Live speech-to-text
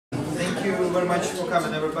Thank you very much for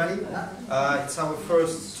coming, everybody. It's our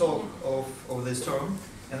first talk of this term,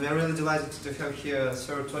 and we are really delighted to have here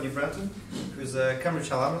Sir Tony Brenton, who is a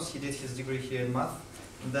Cambridge alumnus. He did his degree here in math,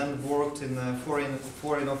 and then worked in a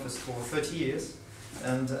foreign office for 30 years,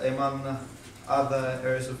 and among other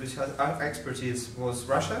areas of his expertise was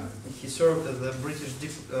Russia. He served as the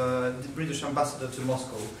British ambassador to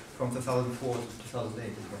Moscow from 2004 to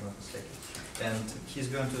 2008, if I'm not mistaken. And he's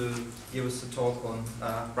going to give us a talk on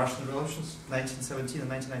Russian revolutions, 1917 and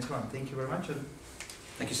 1991. Thank you very much. And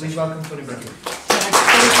thank you so please much. welcome Tony Brenton.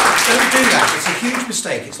 Don't do that. It's a huge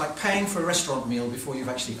mistake. It's like paying for a restaurant meal before you've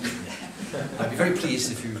actually eaten it. I'd be very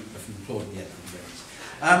pleased if you applaud me.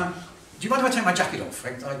 Yeah, do you mind if I take my jacket off?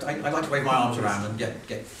 I like to wave my arms around and get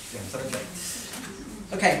is that okay?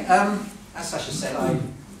 Okay, as Sasha said,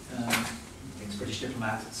 I'm ex-British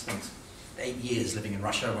diplomat, spent 8 years living in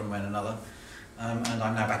Russia one way and another, and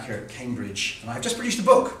I'm now back here at Cambridge, and I've just produced a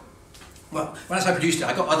book. Well, when I say produced it,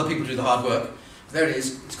 I got other people to do the hard work. There it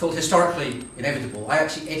is. It's called Historically Inevitable. I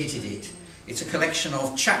actually edited it. It's a collection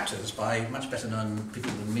of chapters by much better known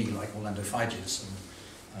people than me, like Orlando Figes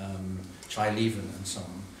and Chai Leven and so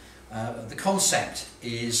on. The concept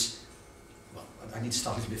is, well, I need to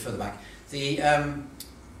start a little bit further back. The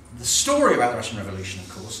story about the Russian Revolution, of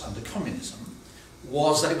course, under communism,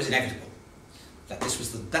 was that it was inevitable. That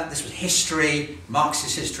this was history,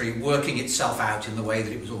 Marxist history, working itself out in the way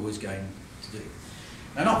that it was always going to do.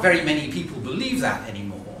 Now, not very many people believe that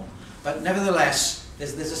anymore, but nevertheless,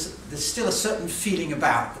 there's still a certain feeling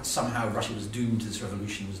about that somehow Russia was doomed to this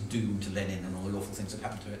revolution, was doomed to Lenin and all the awful things that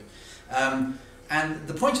happened to it. And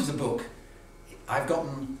the point of the book, I've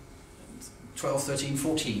gotten 12, 13,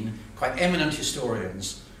 14 quite eminent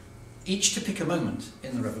historians, each to pick a moment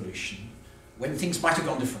in the revolution when things might have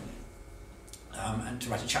gone differently, and to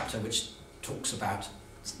write a chapter which talks about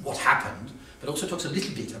what happened, but also talks a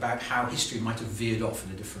little bit about how history might have veered off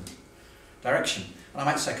in a different direction. And I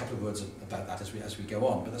might say a couple of words about that as we go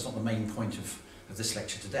on, but that's not the main point of this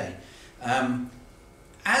lecture today.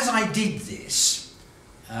 As I did this,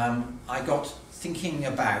 I got thinking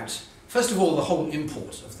about, first of all, the whole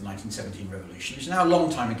import of the 1917 revolution, which is now a long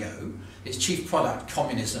time ago. Its chief product,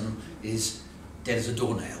 communism, is dead as a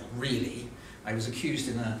doornail, really. I was accused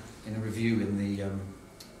in a review in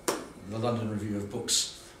the London Review of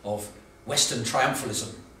Books of Western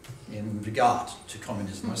triumphalism in regard to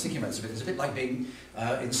communism. I was thinking about this a bit. It's a bit like being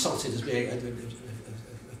insulted as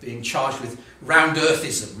being charged with round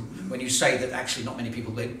earthism when you say that actually not many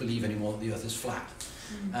people believe anymore that the earth is flat.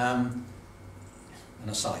 An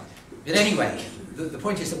aside. But anyway, the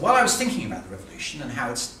point is that while I was thinking about the revolution and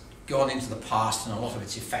how it's gone into the past and a lot of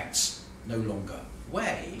its effects no longer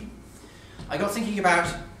weigh, I got thinking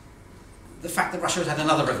about the fact that Russia has had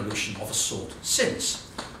another revolution of a sort since,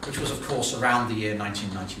 which was of course around the year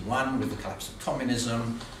 1991 with the collapse of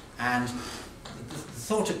communism, and the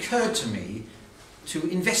thought occurred to me to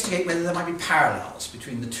investigate whether there might be parallels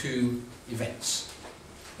between the two events.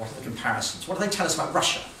 What are the comparisons? What do they tell us about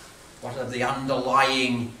Russia? What are the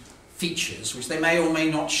underlying features which they may or may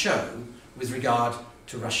not show with regard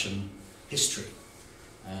to Russian history?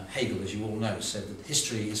 Hegel, as you all know, said that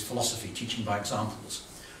history is philosophy, teaching by examples,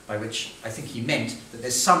 by which I think he meant that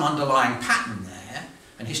there's some underlying pattern there,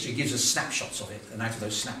 and history gives us snapshots of it, and out of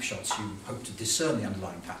those snapshots you hope to discern the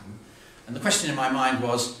underlying pattern. And the question in my mind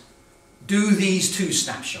was, do these two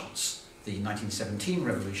snapshots, the 1917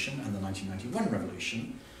 revolution and the 1991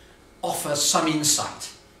 revolution, offer some insight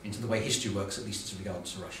into the way history works, at least as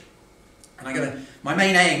regards to Russia? And my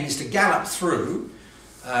main aim is to gallop through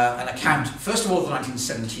an account, first of all, of the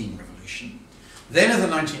 1917 revolution, then of the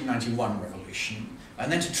 1991 revolution,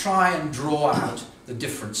 and then to try and draw out the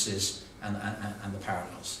differences and the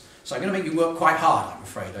parallels. So I'm going to make you work quite hard, I'm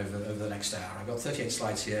afraid, over the next hour. I've got 38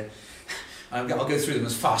 slides here. I'll go through them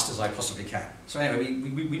as fast as I possibly can. So anyway,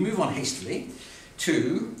 we move on hastily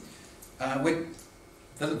to the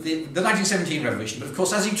 1917 revolution. But of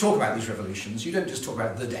course, as you talk about these revolutions, you don't just talk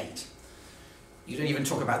about the date. You don't even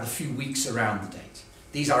talk about the few weeks around the date.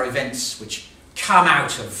 These are events which come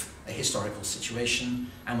out of a historical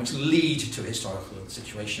situation and which lead to a historical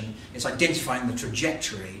situation. It's identifying the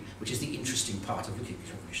trajectory, which is the interesting part of looking at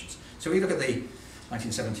these revolutions. So we look at the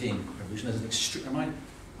 1917 revolution as an extreme.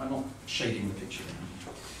 I'm not shading the picture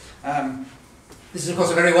now. This is, of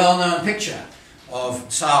course, a very well-known picture of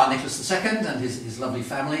Tsar Nicholas II and his lovely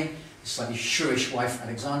family, his slightly shrewish wife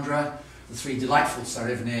Alexandra, the three delightful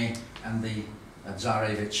Tsarevny, and the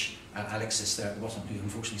Tsarevich Alexis there at the bottom, who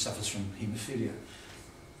unfortunately suffers from haemophilia.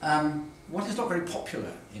 What is not very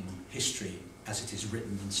popular in history as it is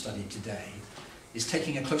written and studied today is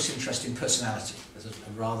taking a close interest in personality. There's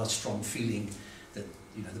a rather strong feeling that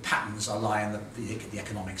you know, the patterns lie in the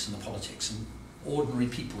economics and the politics, and ordinary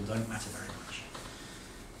people don't matter very much.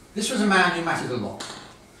 This was a man who mattered a lot.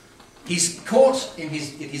 He's caught in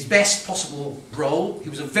his best possible role. He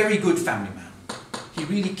was a very good family man. He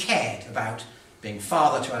really cared about being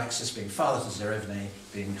father to Alexis, being father to Zerevne,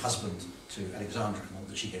 being husband to Alexandra, not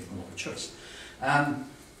that she gave him a lot of choice.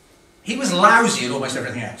 He was lousy at almost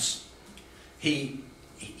everything else. He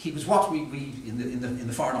was what we in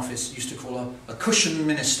the Foreign Office used to call a cushion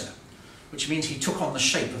minister, which means he took on the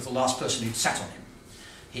shape of the last person who'd sat on him.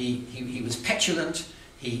 He was petulant.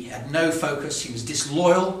 He had no focus. He was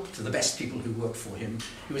disloyal to the best people who worked for him.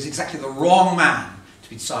 He was exactly the wrong man to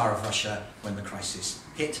be Tsar of Russia when the crisis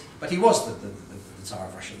hit. But he was the Tsar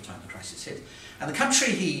of Russia at the time the crisis hit. And the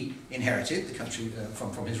country he inherited, the country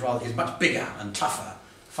from his much bigger and tougher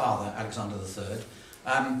father, Alexander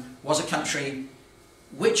III, was a country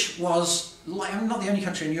which was, not the only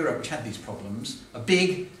country in Europe which had these problems, a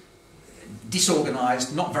big,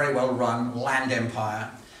 disorganised, not very well run land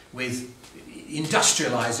empire with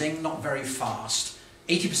industrialising, not very fast.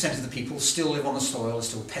 80% of the people still live on the soil, are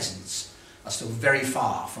still peasants, are still very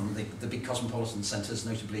far from the big cosmopolitan centres,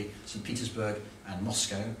 notably St. Petersburg and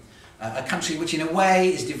Moscow. A country which in a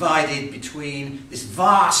way is divided between this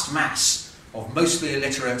vast mass of mostly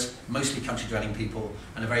illiterate, mostly country-dwelling people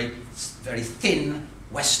and a very, very thin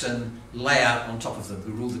Western layer on top of them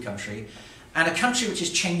who rule the country, and a country which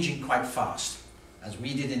is changing quite fast, as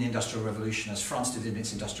we did in the Industrial Revolution, as France did in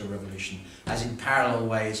its Industrial Revolution, as in parallel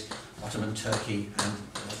ways Ottoman Turkey and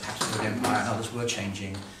the Habsburg Empire and others were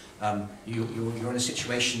changing. You're in a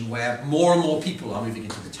situation where more and more people are moving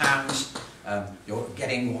into the towns. You're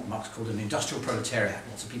getting what Marx called an industrial proletariat,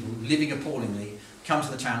 lots of people living appallingly, come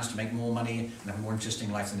to the towns to make more money and have a more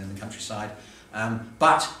interesting life than in the countryside,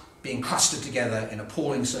 but being clustered together in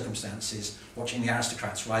appalling circumstances, watching the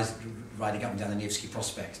aristocrats riding up and down the Nevsky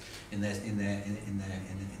Prospect in their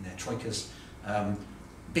troikas,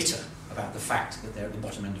 bitter about the fact that they're at the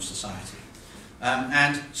bottom end of society.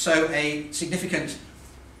 And so a significant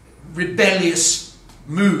rebellious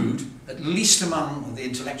mood, at least among the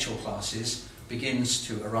intellectual classes, begins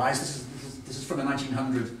to arise. This is from a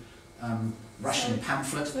 1900 Russian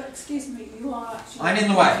pamphlet. So, excuse me, you are actually... I'm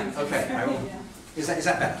in the way. Okay. I will. Yeah. Is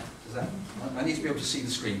that better? I need to be able to see the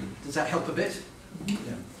screen. Does that help a bit? Yeah.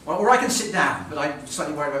 Well, or I can sit down, but I'm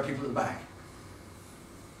slightly worried about people at the back.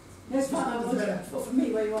 Yes, fine. But for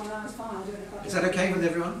me, where you are now is fine. Is that okay with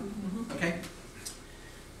everyone? Mm-hmm. Okay.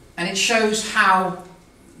 And it shows how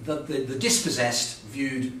the dispossessed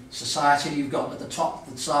viewed society. You've got at the top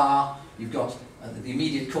the Tsar, you've got the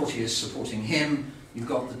immediate courtiers supporting him, you've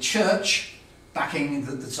got the church backing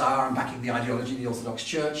the Tsar and backing the ideology of the Orthodox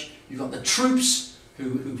Church, you've got the troops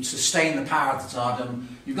who sustain the power of the Tsardom,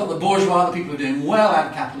 you've got the bourgeois, the people who are doing well out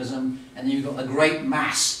of capitalism, and then you've got the great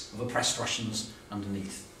mass of oppressed Russians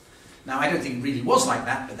underneath. Now, I don't think it really was like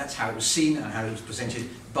that, but that's how it was seen and how it was presented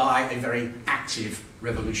by a very active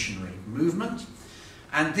revolutionary movement.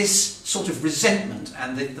 And this sort of resentment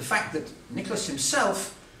and the fact that Nicholas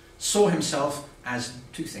himself saw himself as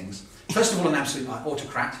two things. First of all, an absolute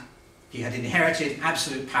autocrat. He had inherited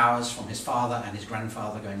absolute powers from his father and his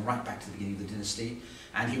grandfather going right back to the beginning of the dynasty,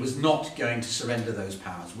 and he was not going to surrender those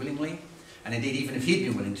powers willingly. And indeed, even if he'd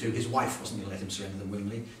been willing to, his wife wasn't going to let him surrender them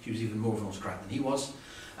willingly. She was even more of an autocrat than he was.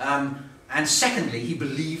 And secondly, he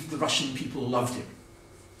believed the Russian people loved him.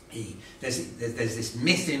 There's this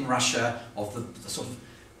myth in Russia of the sort of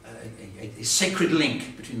a sacred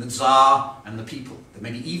link between the Tsar and the people. There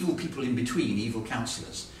may be evil people in between, evil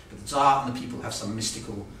councillors, but the Tsar and the people have some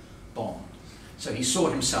mystical bond. So he saw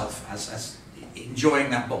himself as enjoying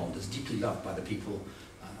that bond, as deeply loved by the people,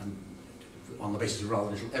 and on the basis of rather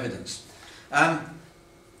little evidence.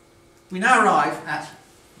 We now arrive at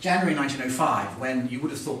January 1905, when you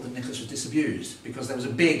would have thought that Nicholas was disabused, because there was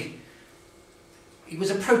it was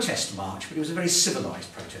a protest march, but it was a very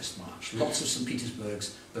civilised protest march. Lots of St.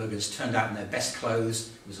 Petersburgers turned out in their best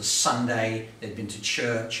clothes. It was a Sunday, they'd been to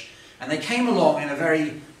church, and they came along in a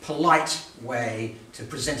very polite way to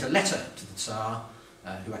present a letter to the Tsar,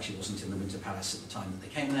 who actually wasn't in the Winter Palace at the time that they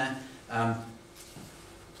came there,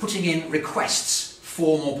 putting in requests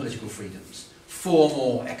for more political freedoms, for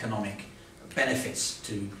more economic benefits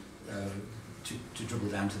to dribble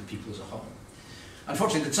down to the people as a whole.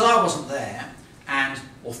 Unfortunately, the Tsar wasn't there, and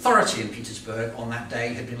authority in Petersburg on that day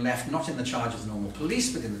had been left not in the charge of the normal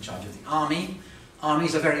police, but in the charge of the army.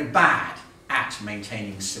 Armies are very bad at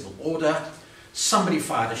maintaining civil order. Somebody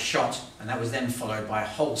fired a shot, and that was then followed by a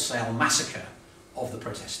wholesale massacre of the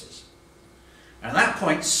protesters. And at that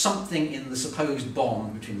point, something in the supposed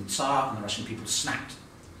bond between the Tsar and the Russian people snapped.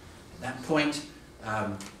 At that point,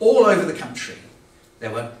 all over the country,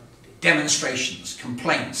 there were demonstrations,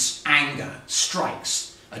 complaints, anger,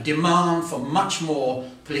 strikes, a demand for much more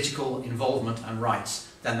political involvement and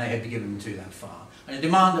rights than they had been given to that far. And a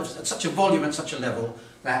demand at such a volume, at such a level,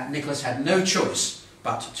 that Nicholas had no choice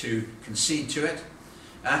but to concede to it.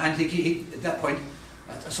 And he, at that point,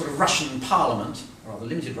 a sort of Russian parliament, or rather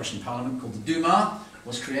limited Russian parliament, called the Duma,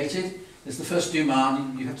 was created. There's the first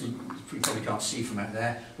Duma, you probably can't see from out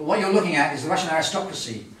there, but what you're looking at is the Russian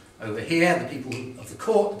aristocracy over here, the people of the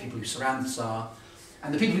court, the people who surround the Tsar,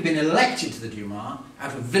 and the people who've been elected to the Duma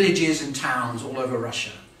out of villages and towns all over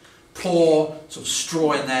Russia. Poor, sort of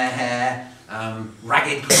straw in their hair,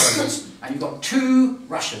 ragged clothes, and you've got two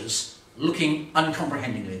Russias looking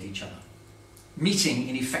uncomprehendingly at each other, meeting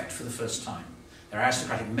in effect for the first time. There are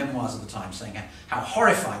aristocratic memoirs of the time saying how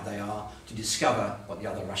horrified they are to discover what the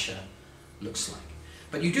other Russia looks like.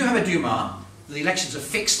 But you do have a Duma. The elections are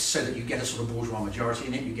fixed so that you get a sort of bourgeois majority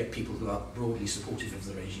in it, you get people who are broadly supportive of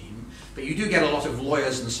the regime, but you do get a lot of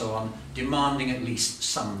lawyers and so on demanding at least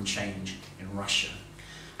some change in Russia.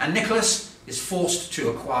 And Nicholas is forced to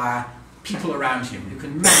acquire people around him who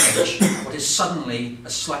can manage what is suddenly a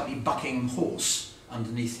slightly bucking horse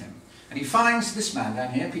underneath him. And he finds this man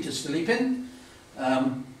down here, Peter Stolypin,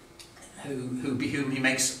 whom he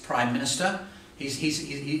makes prime minister.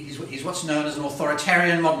 He's what's known as an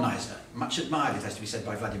authoritarian modernizer, much admired, it has to be said,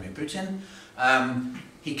 by Vladimir Putin.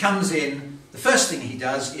 He comes in, the first thing he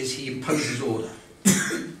does is he imposes order.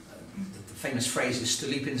 The famous phrase is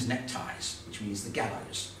Stolypin's neckties, which means the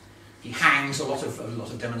gallows. He hangs a lot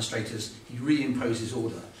of demonstrators, he reimposes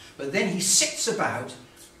order. But then he sits about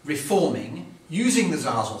reforming, using the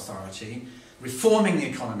Tsar's authority, reforming the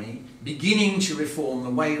economy, beginning to reform the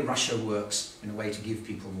way Russia works in a way to give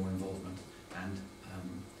people more involvement and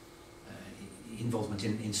involvement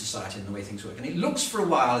in society and the way things work. And it looks for a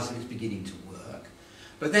while as if it's beginning to work.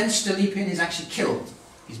 But then Stolypin is actually killed.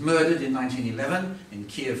 He's murdered in 1911 in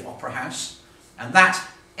Kiev Opera House. And that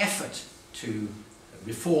effort to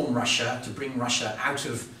reform Russia, to bring Russia out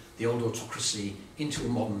of the old autocracy into a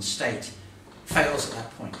modern state, fails at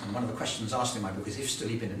that point. And one of the questions asked in my book is, if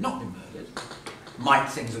Stolypin had not been murdered, might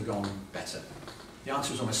things have gone better? The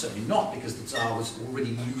answer is almost certainly not, because the Tsar was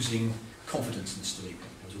already losing confidence in Stolypin.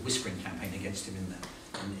 There was a whispering campaign against him in the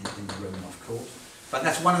Romanov court. But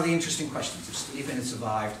that's one of the interesting questions. If Stolypin had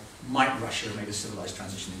survived, might Russia have made a civilized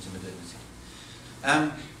transition into modernity?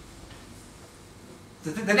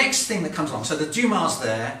 The next thing that comes along, so the Duma's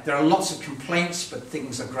there are lots of complaints, but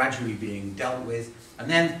things are gradually being dealt with, and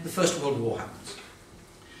then the First World War happens.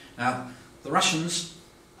 Now, the Russians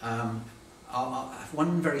have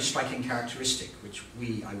one very striking characteristic, which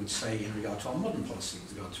we, I would say, in regard to our modern policy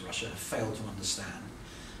with regard to Russia, have failed to understand,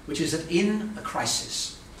 which is that in a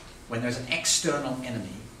crisis, when there's an external enemy,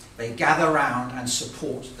 they gather round and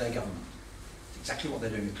support their government. It's exactly what they're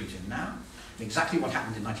doing with Putin now. Exactly what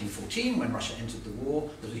happened in 1914 when Russia entered the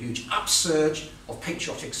war. There was a huge upsurge of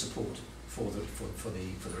patriotic support for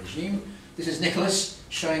the regime. This is Nicholas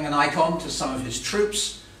showing an icon to some of his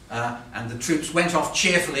troops, and the troops went off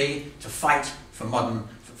cheerfully to fight for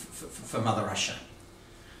Mother Russia.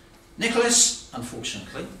 Nicholas,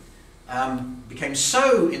 unfortunately, became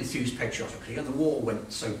so enthused patriotically, and the war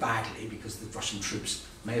went so badly because the Russian troops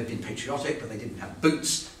may have been patriotic, but they didn't have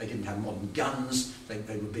boots, they didn't have modern guns, they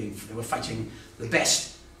were fighting the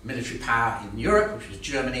best military power in Europe, which was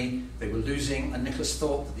Germany. They were losing, and Nicholas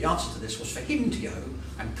thought that the answer to this was for him to go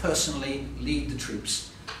and personally lead the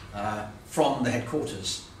troops from the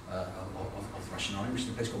headquarters of the Russian army, which is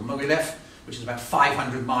a place called Mogilev, which is about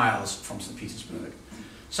 500 miles from St. Petersburg.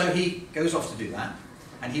 So he goes off to do that,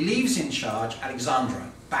 and he leaves in charge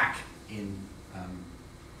Alexandra back in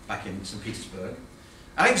St. Petersburg.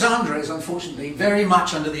 Alexandra is unfortunately very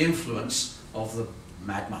much under the influence of the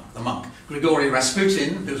mad monk, the monk, Grigory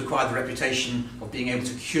Rasputin, who's acquired the reputation of being able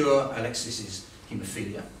to cure Alexis's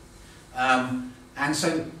haemophilia. And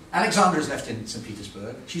so Alexandra is left in St.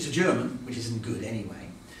 Petersburg. She's a German, which isn't good anyway.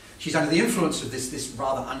 She's under the influence of this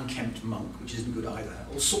rather unkempt monk, which isn't good either.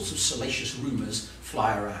 All sorts of salacious rumours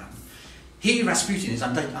fly around. Rasputin, is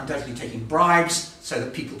undoubtedly taking bribes so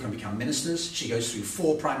that people can become ministers. She goes through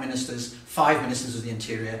 4 prime ministers, 5 ministers of the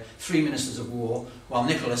interior, 3 ministers of war, while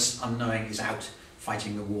Nicholas, unknowing, is out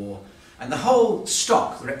fighting the war. And the whole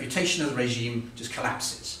stock, the reputation of the regime, just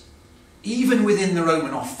collapses. Even within the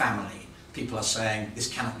Romanov family, people are saying, this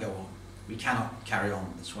cannot go on. We cannot carry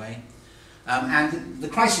on this way. And the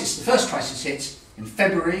first crisis hits in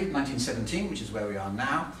February 1917, which is where we are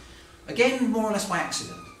now, again, more or less by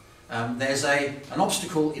accident. There's an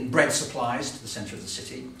obstacle in bread supplies to the centre of the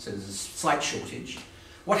city, so there's a slight shortage.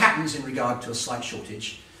 What happens in regard to a slight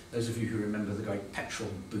shortage? those of you who remember the great petrol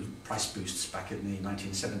price boosts back in the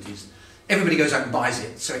 1970s, everybody goes out and buys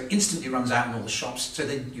it, so it instantly runs out in all the shops, so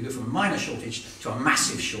then you go from a minor shortage to a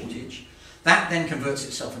massive shortage. That then converts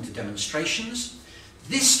itself into demonstrations.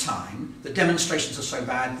 This time, the demonstrations are so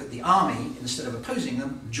bad that the army, instead of opposing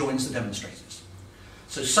them, joins the demonstrators.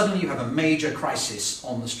 So suddenly you have a major crisis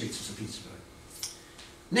on the streets of St. Petersburg.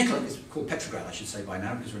 Nicholas, it's called Petrograd, I should say by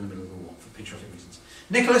now, because we're in the middle of the war, for patriotic reasons.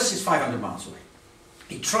 Nicholas is 500 miles away.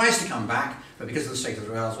 He tries to come back, but because of the state of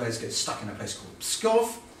the railways, gets stuck in a place called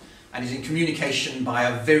Pskov, and is in communication by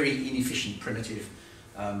a very inefficient, primitive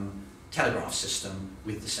telegraph system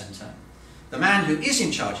with the centre. The man who is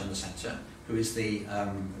in charge in the centre, who is the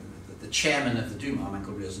chairman of the Duma, a man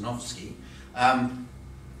called Ryazanovsky,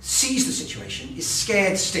 sees the situation, is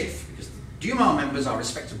scared stiff, because the Duma members are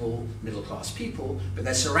respectable middle-class people, but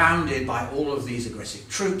they're surrounded by all of these aggressive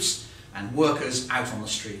troops and workers out on the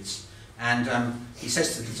streets. And he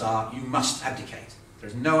says to the Tsar, you must abdicate.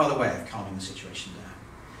 There's no other way of calming the situation down.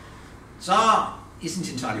 Tsar isn't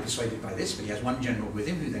entirely persuaded by this, but he has one general with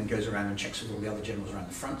him who then goes around and checks with all the other generals around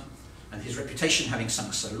the front. And his reputation having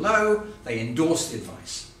sunk so low, they endorse the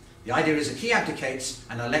advice. The idea is that he abdicates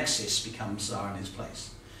and Alexis becomes Tsar in his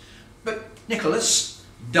place. But Nicholas,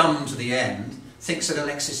 dumb to the end, thinks that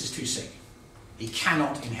Alexis is too sick. He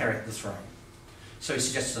cannot inherit the throne. So he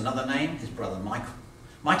suggests another name, his brother Michael.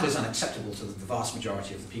 Michael is unacceptable to the vast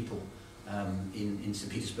majority of the people in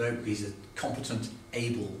St. Petersburg. He's a competent,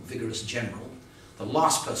 able, vigorous general. The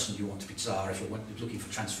last person you want to be Tsar if you're looking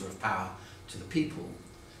for transfer of power to the people.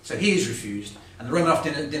 So he is refused, and the Romanov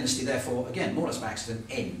dynasty, therefore, again, more or less by accident,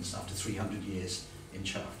 ends after 300 years in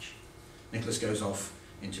charge. Nicholas goes off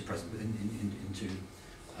into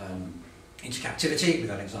captivity with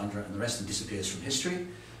Alexandra and the rest and disappears from history.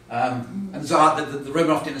 And the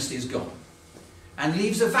Romanov dynasty is gone and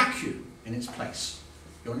leaves a vacuum in its place.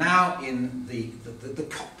 You're now in the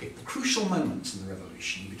cockpit, the crucial moments in the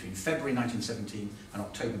revolution between February 1917 and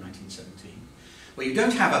October 1917, where you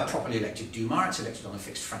don't have a properly elected Duma, it's elected on a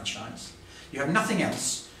fixed franchise. You have nothing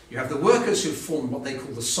else. You have the workers who've formed what they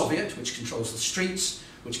call the Soviet, which controls the streets,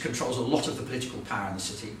 which controls a lot of the political power in the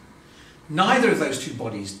city. Neither of those two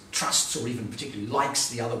bodies trusts or even particularly likes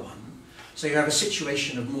the other one. So you have a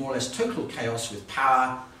situation of more or less total chaos with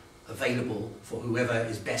power available for whoever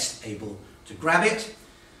is best able to grab it.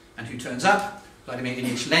 And who turns up? Vladimir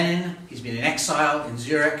Ilyich Lenin. He's been in exile in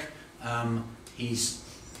Zurich. He's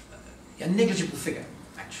a negligible figure,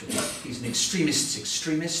 actually. He's an extremist's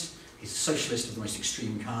extremist. He's a socialist of the most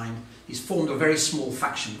extreme kind. He's formed a very small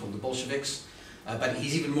faction called the Bolsheviks, but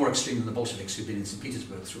he's even more extreme than the Bolsheviks who've been in St.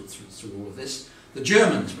 Petersburg through all of this. The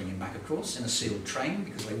Germans bring him back, of course, in a sealed train,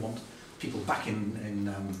 because they want people back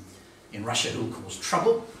in Russia who will cause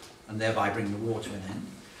trouble, and thereby bring the war to an end.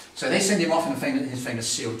 So they send him off in his famous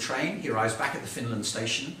sealed train. He arrives back at the Finland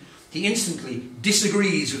station. He instantly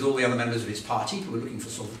disagrees with all the other members of his party, who are looking for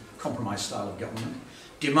sort of compromise style of government,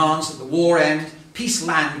 demands that the war end. Peace,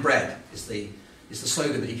 land, bread is the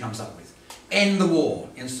slogan that he comes up with. End the war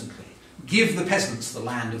instantly. Give the peasants the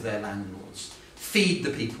land of their landlords. Feed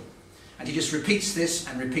the people. And he just repeats this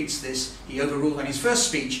and repeats this. He overrules, and his first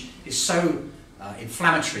speech is so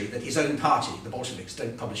inflammatory that his own party, the Bolsheviks,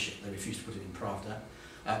 don't publish it. They refuse to put it in Pravda.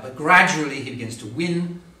 But gradually he begins to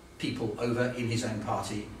win people over in his own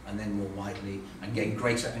party, and then more widely, and gain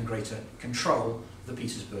greater and greater control of the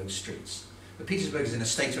Petersburg streets. But Petersburg is in a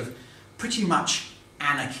state of pretty much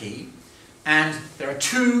anarchy, and there are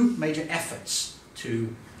two major efforts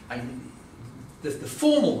to... the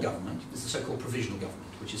formal government is the so-called provisional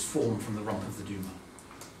government, which is formed from the rump of the Duma.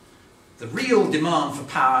 The real demand for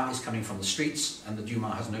power is coming from the streets, and the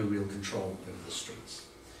Duma has no real control over the streets.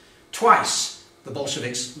 Twice, the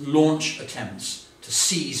Bolsheviks launch attempts to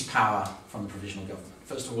seize power from the provisional government.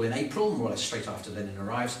 First of all in April, more or less straight after Lenin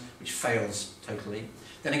arrives, which fails totally.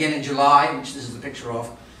 Then again in July, which this is the picture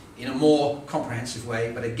of, in a more comprehensive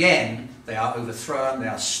way, but again they are overthrown, they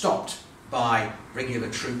are stopped by regular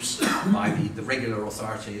troops, by the regular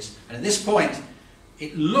authorities, and at this point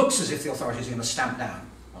it looks as if the authorities are going to stamp down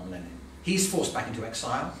on Lenin. He's forced back into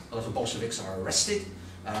exile, a lot of Bolsheviks are arrested,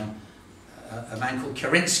 a man called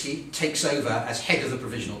Kerensky takes over as head of the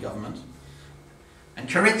provisional government, and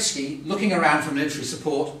Kerensky, looking around for military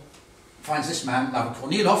support, finds this man, Lava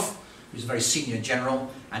Kornilov, who's a very senior general,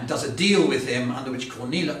 and does a deal with him under which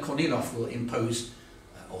Kornilov will impose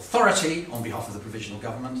authority on behalf of the provisional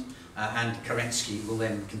government, and Kerensky will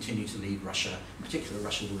then continue to lead Russia. In particular,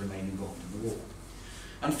 Russia will remain involved in the war.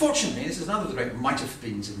 Unfortunately, this is another of the great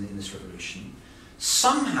might-have-beens in this revolution,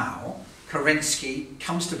 somehow Kerensky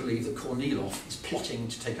comes to believe that Kornilov is plotting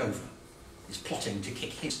to take over, is plotting to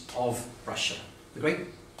kick him of Russia. The great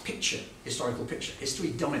picture, historical picture,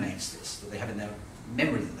 history dominates this, that they have in their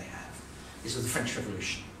memory that they have, is of the French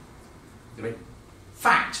Revolution. The great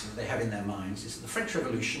fact that they have in their minds is that the French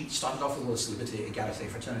Revolution started off with all this liberty, equality,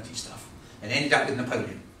 fraternity stuff, and ended up with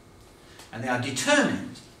Napoleon. And they are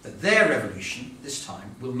determined that their revolution, this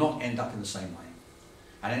time, will not end up in the same way.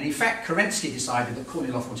 And in effect, Kerensky decided that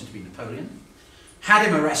Kornilov wanted to be Napoleon, had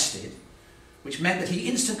him arrested, which meant that he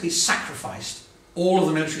instantly sacrificed all of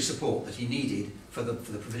the military support that he needed for the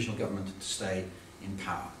provisional government to stay in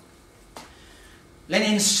power.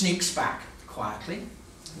 Lenin sneaks back quietly.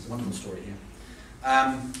 There's a wonderful story here.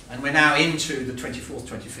 And we're now into the 24th,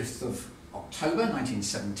 25th of October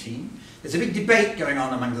 1917. There's a big debate going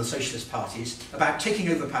on among the socialist parties about taking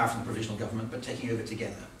over power from the provisional government, but taking over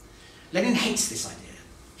together. Lenin hates this idea.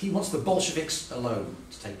 He wants the Bolsheviks alone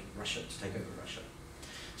to take over Russia.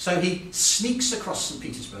 So he sneaks across St.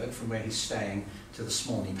 Petersburg from where he's staying to the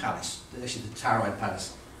Smolny Palace, actually the Taroid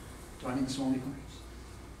Palace. Do I mean the Smolny Palace?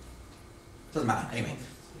 Doesn't matter, anyway.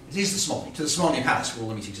 It is the Smolny, to the Smolny Palace where all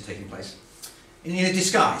the meetings are taking place. In a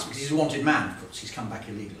disguise, because he's a wanted man, of course, he's come back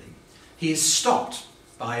illegally. He is stopped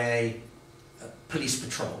by a police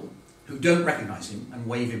patrol who don't recognise him and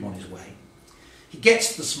wave him on his way. He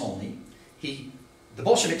gets to the Smolny. The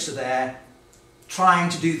Bolsheviks are there trying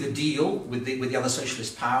to do the deal with the other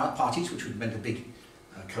socialist parties, which would have meant a big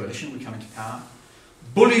coalition would come into power,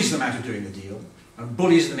 bullies them out of doing the deal, and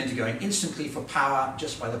bullies them into going instantly for power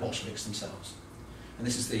just by the Bolsheviks themselves. And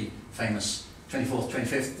this is the famous 24th,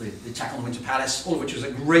 25th, the attack on the Winter Palace, all of which was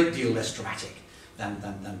a great deal less dramatic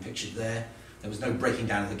than pictured there. There was no breaking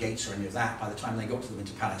down of the gates or any of that. By the time they got to the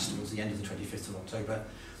Winter Palace towards the end of the 25th of October,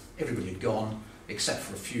 everybody had gone, except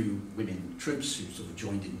for a few women troops who sort of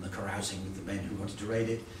joined in the carousing with the men who wanted to raid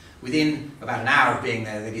it. Within about an hour of being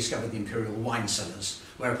there, they discovered the imperial wine cellars,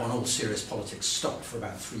 whereupon all serious politics stopped for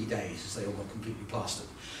about 3 days as they all got completely plastered.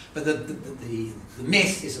 But the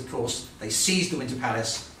myth is, of course, they seized the Winter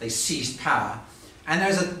Palace, they seized power, and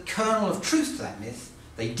there's a kernel of truth to that myth.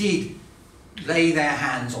 They did lay their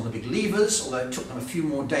hands on the big levers, although it took them a few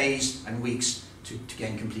more days and weeks to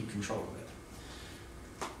gain complete control of it.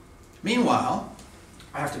 Meanwhile,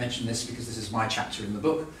 I have to mention this because this is my chapter in the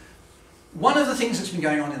book, one of the things that's been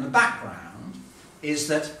going on in the background is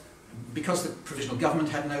that because the provisional government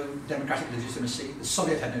had no democratic legitimacy, the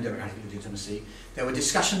Soviet had no democratic legitimacy, there were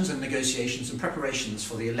discussions and negotiations and preparations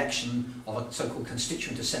for the election of a so-called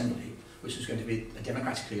constituent assembly, which was going to be a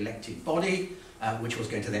democratically elected body, which was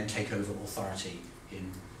going to then take over authority in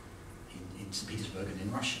St. Petersburg and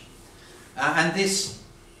in Russia. And this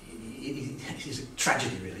it is a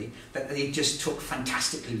tragedy, really, that it just took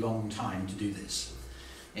fantastically long time to do this.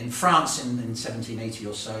 In France in 1780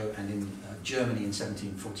 or so, and in Germany in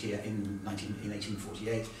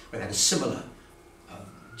 1848, where they had a similar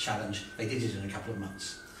challenge, they did it in a couple of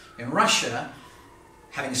months. In Russia,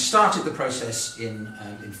 having started the process in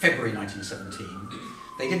February 1917,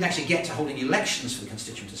 they didn't actually get to holding elections for the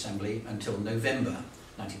Constituent Assembly until November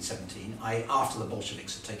 1917, i.e. after the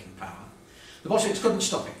Bolsheviks had taken power. The Bolsheviks couldn't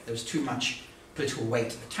stop it. There was too much political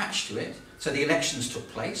weight attached to it, so the elections took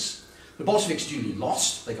place. The Bolsheviks duly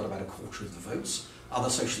lost. They got about a quarter of the votes.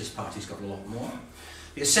 Other socialist parties got a lot more.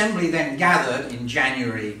 The assembly then gathered in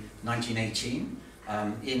January 1918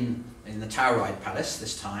 in the Taroid Palace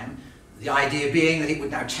this time, the idea being that it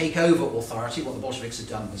would now take over authority. What the Bolsheviks had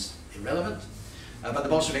done was irrelevant. But the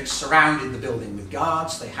Bolsheviks surrounded the building with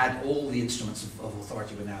guards. They had all the instruments of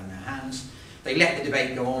authority were now in their hands. They let the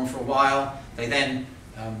debate go on for a while. They then,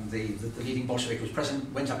 the leading Bolshevik who was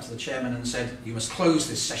present, went up to the chairman and said, "You must close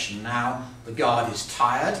this session now. The guard is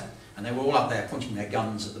tired." And they were all up there pointing their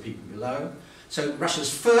guns at the people below. So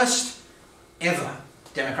Russia's first ever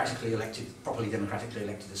properly democratically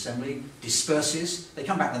elected assembly disperses. They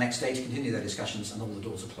come back the next day to continue their discussions, and all the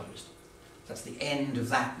doors are closed. That's the end of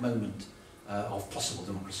that moment of possible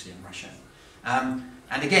democracy in Russia.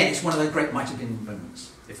 And again, it's one of the great might have been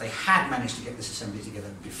moments. If they had managed to get this assembly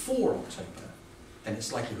together before October, then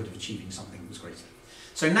its likelihood of achieving something was greater.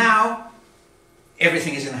 So now,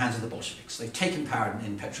 everything is in the hands of the Bolsheviks. They've taken power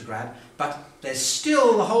in Petrograd, but there's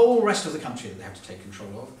still the whole rest of the country that they have to take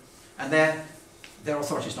control of. And their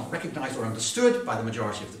authority is not recognised or understood by the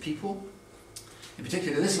majority of the people. In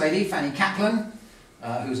particular, this lady, Fanny Kaplan,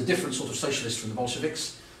 who's a different sort of socialist from the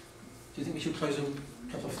Bolsheviks. Do you think we should cut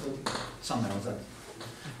off the sun there? Or that?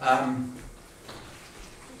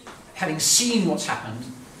 Having seen what's happened,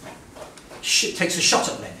 takes a shot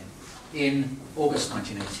at Lenin in August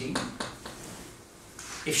 1918.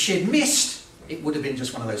 If she had missed, it would have been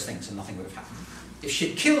just one of those things and nothing would have happened. If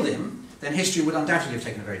she'd killed him, then history would undoubtedly have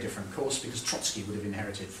taken a very different course because Trotsky would have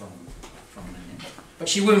inherited from Lenin. But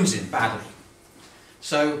she wounds him badly.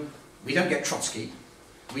 So we don't get Trotsky,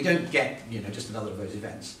 we don't get, you know, just another of those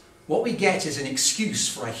events. What we get is an excuse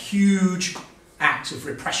for a huge act of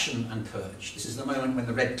repression and purge. This is the moment when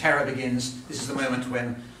the Red Terror begins. This is the moment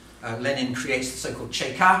when Lenin creates the so-called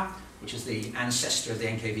Cheka, which is the ancestor of the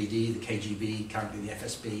NKVD, the KGB, currently the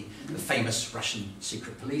FSB, the famous Russian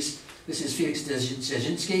secret police. This is Felix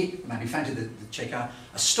Dzerzhinsky, the man who founded the Cheka.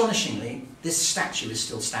 Astonishingly, this statue is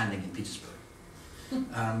still standing in Petersburg.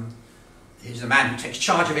 He's the man who takes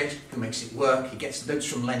charge of it, who makes it work. He gets notes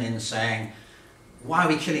from Lenin saying, why are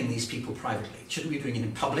we killing these people privately? Shouldn't we be doing it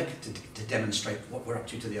in public to demonstrate what we're up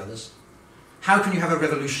to the others? How can you have a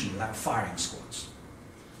revolution without firing squads?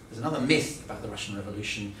 There's another myth about the Russian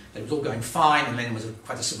Revolution, that it was all going fine and Lenin was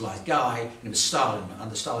quite a civilized guy, and it was Stalin,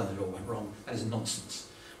 under Stalin that it all went wrong. That is nonsense.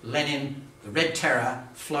 Lenin, the Red Terror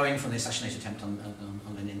flowing from the assassination attempt on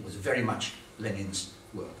Lenin was very much Lenin's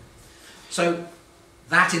work. So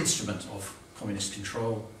that instrument of communist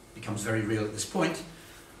control becomes very real at this point.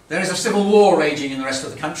 There is a civil war raging in the rest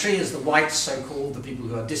of the country as the whites, so-called, the people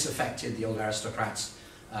who are disaffected, the old aristocrats,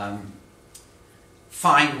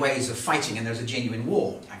 find ways of fighting, and there's a genuine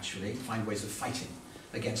war, actually, find ways of fighting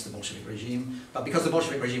against the Bolshevik regime. But because the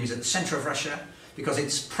Bolshevik regime is at the centre of Russia, because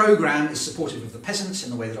its program is supportive of the peasants in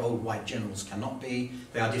the way that old white generals cannot be,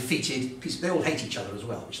 they are defeated. They all hate each other as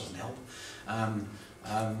well, which doesn't help.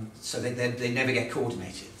 So they never get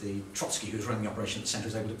coordinated. The Trotsky, who's running the operation at the centre,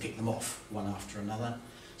 is able to pick them off one after another.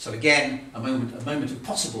 So again, a moment of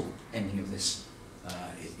possible ending of this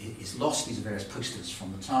is lost. These are various posters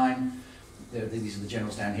from the time. These are the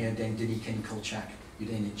generals down here: Denikin, Kolchak,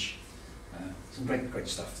 Yudenich. Some great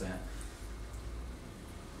stuff there.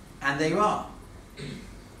 And there you are.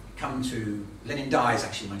 Come to, Lenin dies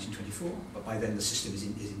actually in 1924, but by then the system is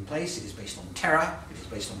in place. It is based on terror. It is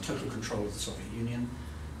based on total control of the Soviet Union.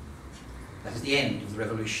 That is the end of the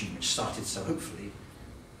revolution, which started so hopefully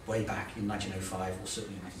way back in 1905, or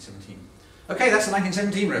certainly in 1917. Okay, that's the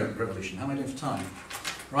 1917 revolution. How am I doing for time?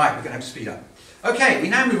 Right, we're going to have to speed up. Okay, we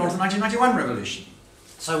now move on to the 1991 revolution.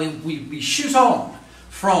 So we shoot on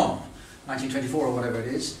from 1924 or whatever it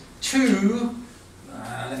is to,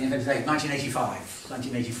 let me invent a date, 1985,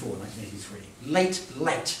 1984, 1983.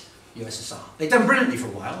 Late USSR. They've done brilliantly for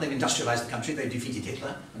a while. They've industrialized the country. They've defeated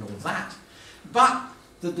Hitler and all of that. But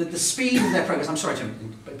the speed of their progress, I'm sorry to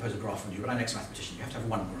impose a graph on you, but I'm an ex-mathematician. You have to have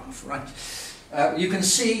one graph, right? You can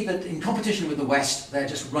see that in competition with the West, they're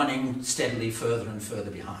just running steadily further and further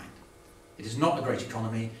behind. It is not a great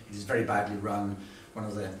economy. It is very badly run. One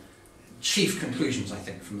of the chief conclusions, I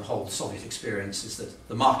think, from the whole Soviet experience is that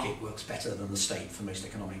the market works better than the state for most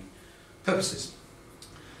economic purposes.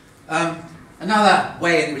 Another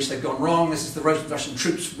way in which they've gone wrong, this is the Russian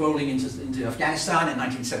troops rolling into Afghanistan in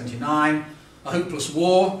 1979. A hopeless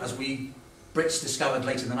war, as we Brits discovered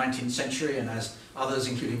late in the 19th century, and as others,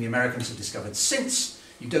 including the Americans, have discovered since.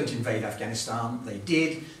 You don't invade Afghanistan. They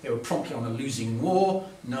did. They were promptly on a losing war,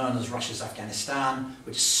 known as Russia's Afghanistan,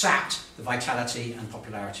 which sapped the vitality and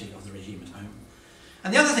popularity of the regime at home.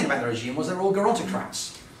 And the other thing about the regime was they were all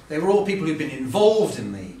gerontocrats. They were all people who'd been involved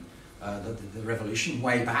in the revolution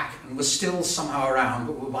way back and were still somehow around,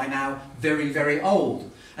 but were by now very, very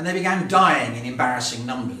old. And they began dying in embarrassing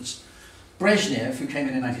numbers. Brezhnev, who came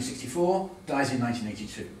in 1964, dies in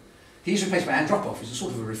 1982. He's replaced by Andropov, who's a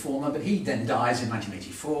sort of a reformer, but he then dies in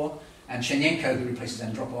 1984. And Chernenko, who replaces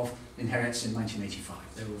Andropov, inherits in 1985.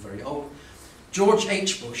 They were all very old. George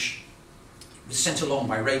H. Bush was sent along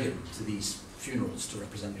by Reagan to these funerals to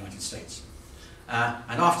represent the United States.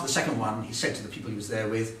 And after the second one, he said to the people he was there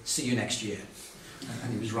with, "See you next year."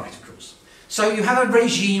 And he was right, of course. So you have a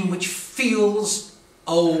regime which feels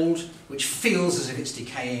old, which feels as if it's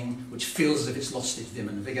decaying, which feels as if it's lost its vim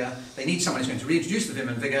and vigour. They need someone who's going to reintroduce the vim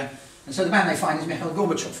and vigour. And so the man they find is Mikhail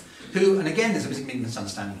Gorbachev, who, and again there's a bit of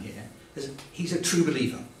misunderstanding here, he's a true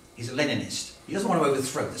believer. He's a Leninist. He doesn't want to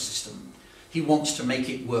overthrow the system. He wants to make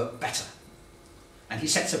it work better. And he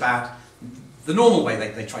sets about, the normal way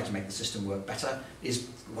they try to make the system work better is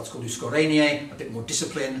what's called uskorenie, a bit more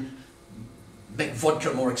discipline, make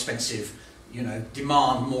vodka more expensive, you know,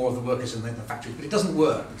 demand more of the workers in the factories. But it doesn't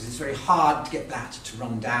work because it's very hard to get that to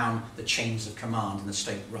run down the chains of command in a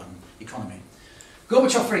state-run economy.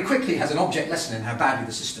 Gorbachev very quickly has an object lesson in how badly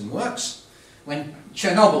the system works. When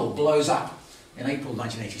Chernobyl blows up in April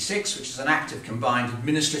 1986, which is an act of combined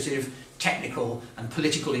administrative, technical and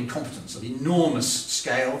political incompetence of enormous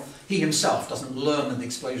scale, he himself doesn't learn that the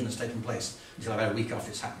explosion has taken place until about a week after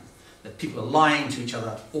it's happened. That people are lying to each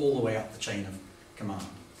other all the way up the chain of command.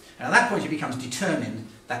 And at that point he becomes determined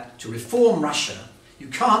that to reform Russia, you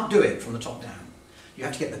can't do it from the top down. You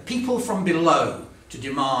have to get the people from below to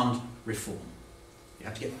demand reform. You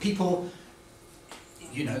have to get people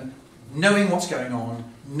you know, knowing what's going on,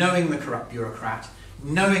 knowing the corrupt bureaucrat,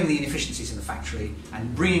 knowing the inefficiencies in the factory,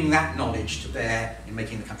 and bringing that knowledge to bear in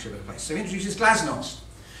making the country a better place. So he introduces glasnost,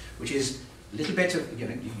 which is a little bit of, you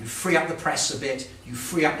know, you free up the press a bit, you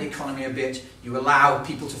free up the economy a bit, you allow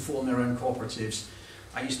people to form their own cooperatives.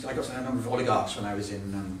 I got to know a number of oligarchs when I was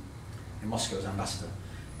in Moscow as ambassador,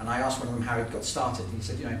 and I asked one of them how it got started, and he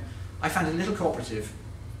said, you know, I found a little cooperative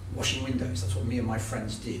washing windows. That's what me and my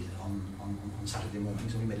friends did on Saturday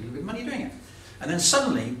mornings, and we made a little bit of money doing it. And then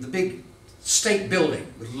suddenly, the big state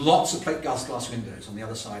building with lots of plate glass windows on the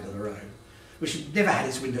other side of the road, which had never had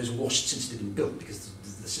its windows washed since it had been built because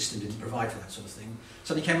the system didn't provide for that sort of thing,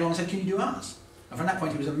 suddenly came along and said, can you do ours? And from that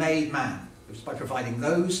point he was a made man. It was by providing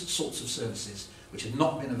those sorts of services which had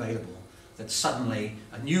not been available that suddenly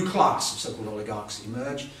a new class of so-called oligarchs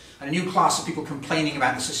emerged, and a new class of people complaining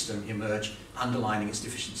about the system emerged, underlining its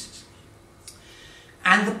deficiencies.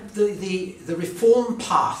 And the reform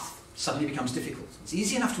path suddenly becomes difficult. It's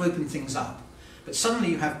easy enough to open things up, but suddenly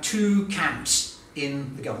you have two camps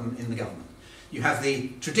in the government. You have the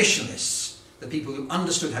traditionalists, the people who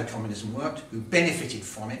understood how communism worked, who benefited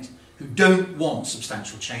from it, who don't want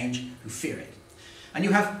substantial change, who fear it. And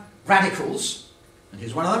you have radicals, and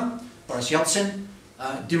here's one of them, Boris Yeltsin,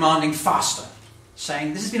 demanding faster,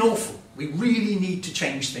 saying this has been awful. We really need to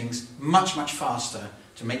change things much, much faster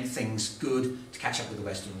to make things good, to catch up with the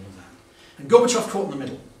West and all of that. And Gorbachev caught in the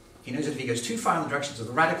middle. He knows that if he goes too far in the directions of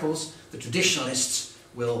the radicals, the traditionalists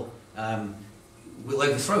will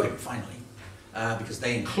overthrow him finally, because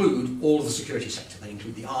they include all of the security sector. They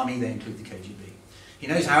include the army, they include the KGB. He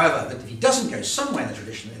knows, however, that if he doesn't go somewhere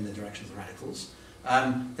in the direction of the radicals,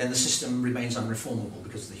 then the system remains unreformable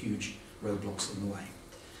because of the huge roadblocks in the way.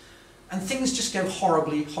 And things just go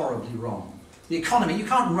horribly, horribly wrong. The economy, you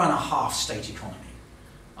can't run a half-state economy.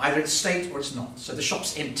 Either it's state or it's not. So the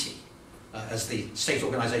shop's empty as the state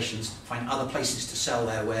organisations find other places to sell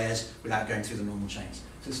their wares without going through the normal chains.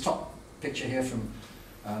 So this top picture here from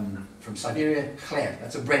Siberia, Khleb,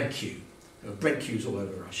 that's a bread queue. There are bread queues all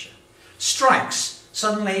over Russia. Strikes,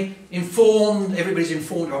 suddenly informed, everybody's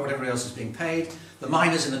informed about what everybody else is being paid. The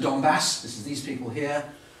miners in the Donbass, this is these people here,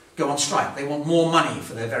 go on strike. They want more money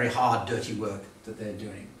for their very hard, dirty work that they're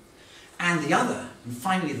doing. And the other, and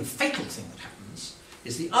finally the fatal thing that happens,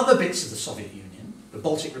 is the other bits of the Soviet Union, the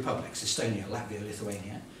Baltic republics, Estonia, Latvia,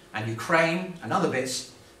 Lithuania, and Ukraine, and other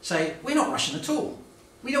bits, say, we're not Russian at all.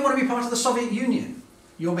 We don't want to be part of the Soviet Union.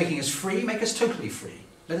 You're making us free, make us totally free.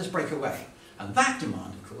 Let us break away. And that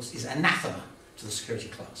demand, of course, is anathema to the security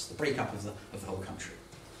class, the breakup of the whole country.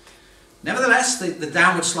 Nevertheless, the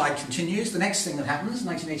downward slide continues. The next thing that happens,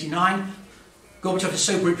 1989, Gorbachev is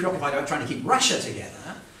so preoccupied about trying to keep Russia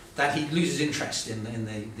together that he loses interest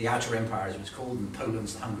in the outer empire, as it was called, and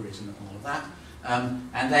Poland's, the Hungaries, and all of that.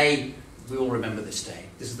 And we all remember this day.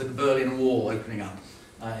 This is the Berlin Wall opening up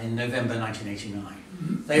in November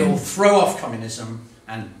 1989. They all throw off communism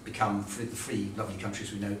and become the free, lovely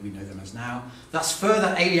countries we know them as now, thus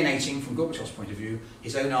further alienating, from Gorbachev's point of view,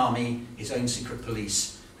 his own army, his own secret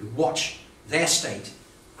police, who watch their state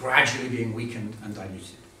gradually being weakened and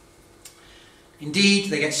diluted. Indeed,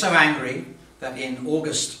 they get so angry that in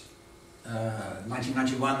August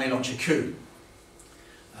 1991 they launch a coup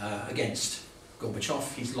against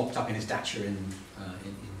Gorbachev. He's locked up in his dacha in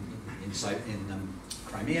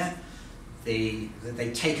Crimea. They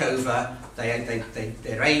take over.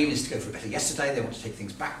 Their aim is to go for a better yesterday. They want to take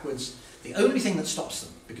things backwards. The only thing that stops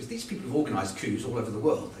them, because these people have organised coups all over the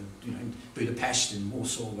world, in Budapest, in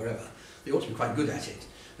Warsaw, wherever, they ought to be quite good at it.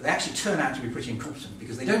 But they actually turn out to be pretty incompetent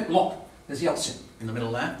because they don't lock. There's Yeltsin in the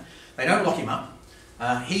middle there. They don't lock him up.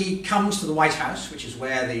 He comes to the White House, which is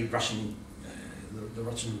where the Russian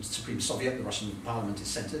Supreme Soviet, the Russian Parliament, is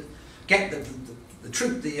centred.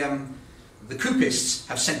 The coupists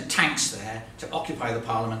have sent tanks there to occupy the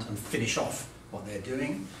Parliament and finish off what they're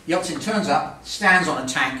doing. Yeltsin turns up, stands on a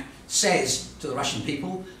tank, says to the Russian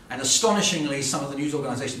people, and astonishingly some of the news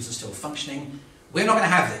organisations are still functioning, we're not going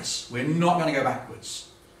to have this. We're not going to go backwards.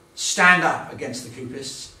 Stand up against the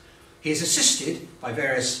coupists. He is assisted by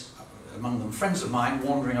various, among them friends of mine,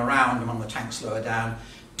 wandering around among the tanks lower down,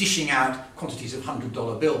 dishing out quantities of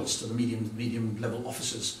 $100 bills to the medium-level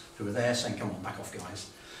officers who are there, saying, come on, back off, guys.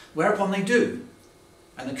 Whereupon they do,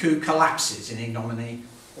 and the coup collapses in ignominy.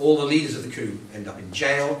 All the leaders of the coup end up in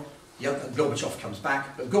jail. Gorbachev comes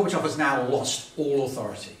back, but Gorbachev has now lost all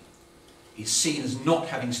authority. He's seen as not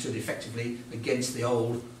having stood effectively against the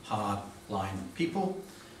old, hard-line people.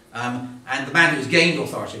 And the man who has gained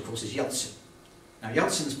authority, of course, is Yeltsin. Now,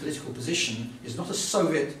 Yeltsin's political position is not a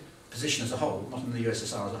Soviet position as a whole, not in the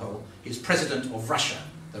USSR as a whole. He's president of Russia,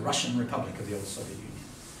 the Russian Republic of the old Soviet Union.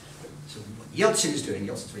 So what Yeltsin is doing,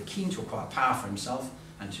 Yeltsin's very keen to acquire power for himself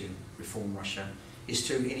and to reform Russia, is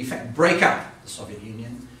to, in effect, break up the Soviet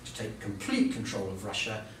Union, to take complete control of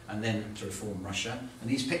Russia, and then to reform Russia. And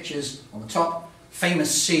these pictures on the top,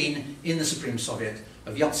 famous scene in the Supreme Soviet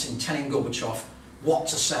of Yeltsin telling Gorbachev what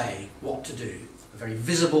to say, what to do. A very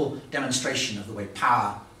visible demonstration of the way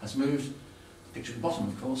power has moved. The picture at the bottom,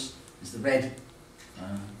 of course, is the red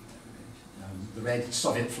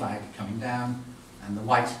Soviet flag coming down, and the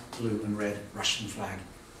white, blue and red Russian flag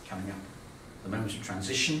coming up. The moment of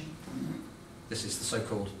transition. This is the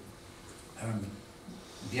so-called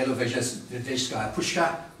Bielovezhskaya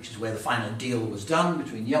Pushka, which is where the final deal was done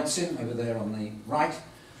between Yeltsin, over there on the right,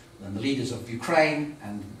 and the leaders of Ukraine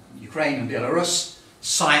and Belarus,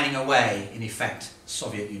 signing away, in effect,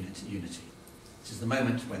 Soviet unity. This is the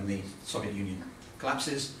moment when the Soviet Union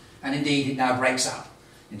collapses, and indeed it now breaks up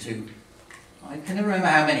into, I can never remember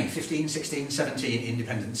how many, 15, 16, 17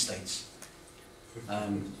 independent states.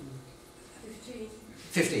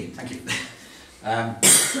 15, thank you. And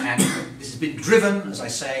this has been driven, as I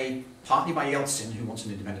say, partly by Yeltsin, who wants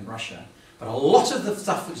an independent Russia, but a lot of the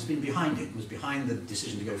stuff that's been behind it, was behind the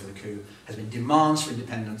decision to go for the coup, has been demands for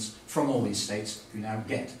independence from all these states who now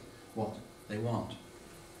get what they want.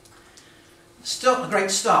 Still a great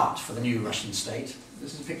start for the new Russian state.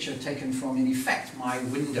 This is a picture taken from, in effect, my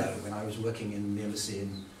window when I was working in the embassy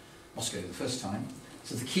in Moscow the first time.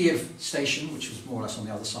 So the Kiev station, which was more or less on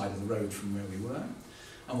the other side of the road from where we were.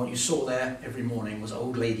 And what you saw there every morning was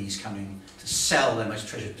old ladies coming to sell their most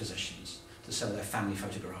treasured possessions, to sell their family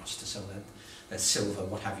photographs, to sell their silver,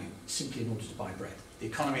 what have you, simply in order to buy bread. The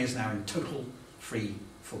economy is now in total free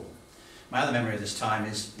fall. My other memory of this time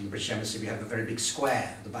is in the British Embassy we have a very big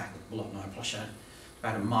square at the back of Bolotnaya Plощad,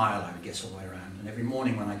 about a mile I would guess all the way around. And every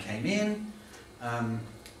morning when I came in,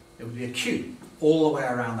 there would be a queue all the way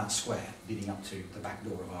around that square leading up to the back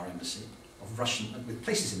door of our embassy, of Russian, with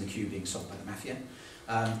places in the queue being sold by the mafia,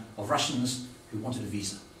 of Russians who wanted a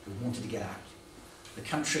visa, who wanted to get out. The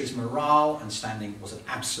country's morale and standing was at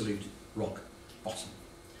absolute rock bottom.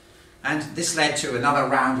 And this led to another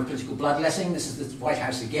round of political bloodletting. This is the White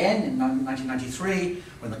House again in 1993,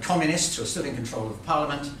 when the communists, who are still in control of the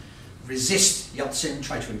parliament, resist Yeltsin,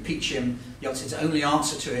 try to impeach him. Yeltsin's only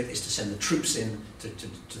answer to it is to send the troops in to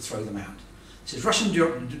throw them out. This is Russian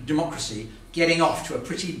democracy getting off to a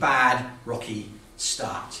pretty bad, rocky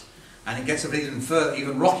start. And it gets even further,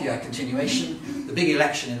 even rockier continuation. The big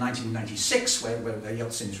election in 1996, where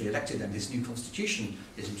Yeltsin is re-elected and his new constitution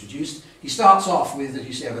is introduced, he starts off with, as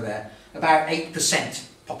you see over there, about 8%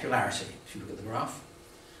 popularity, if you look at the graph.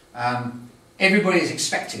 Everybody is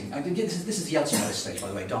expecting, this is Yeltsin on the stage, by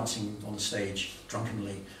the way, dancing on the stage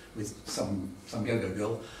drunkenly with some go-go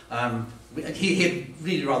girl. He had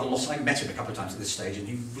really rather lost, I met him a couple of times at this stage, and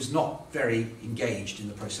he was not very engaged in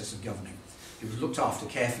the process of governing. He was looked after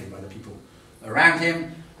carefully by the people around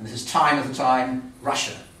him, and this is time after time,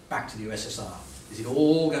 Russia, back to the USSR. Is it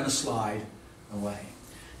all going to slide away?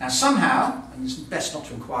 Now somehow, and it's best not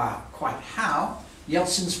to inquire quite how,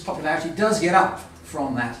 Yeltsin's popularity does get up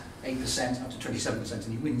from that 8% up to 27%, and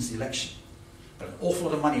he wins the election. But an awful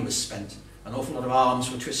lot of money was spent, an awful lot of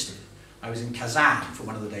arms were twisted. I was in Kazan for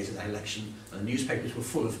one of the days of that election, and the newspapers were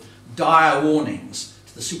full of dire warnings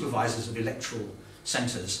to the supervisors of electoral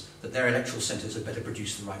centres that their electoral centres had better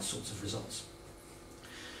produce the right sorts of results.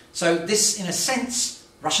 So this, in a sense,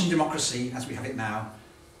 Russian democracy, as we have it now,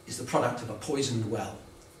 is the product of a poisoned well.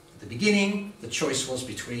 At the beginning, the choice was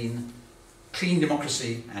between clean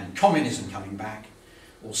democracy and communism coming back,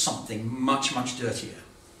 or something much, much dirtier.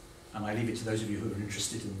 And I leave it to those of you who are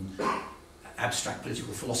interested in abstract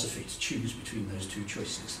political philosophy to choose between those two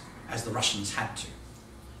choices, as the Russians had to.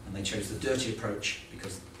 And they chose the dirty approach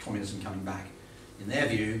because communism coming back, in their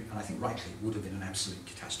view, and I think rightly, would have been an absolute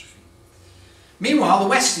catastrophe. Meanwhile, the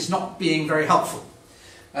West is not being very helpful.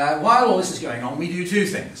 While all this is going on, we do two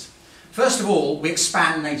things. First of all, we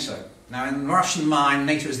expand NATO. Now, in the Russian mind,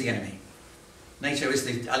 NATO is the enemy. NATO is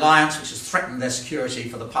the alliance which has threatened their security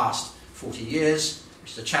for the past 40 years,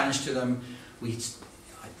 which is a challenge to them.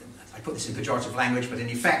 I put this in pejorative language, but in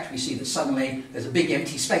effect we see that suddenly there's a big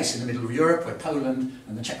empty space in the middle of Europe where Poland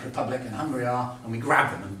and the Czech Republic and Hungary are, and we grab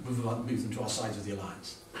them and move them to our sides of the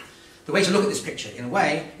alliance. The way to look at this picture, in a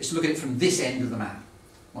way, is to look at it from this end of the map.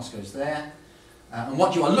 Moscow's there, and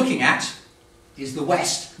what you are looking at is the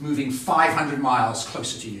West moving 500 miles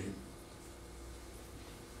closer to you.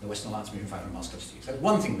 The Western Alliance moving 500 miles closer to you. So that's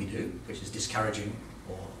one thing we do, which is discouraging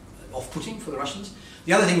or off-putting for the Russians.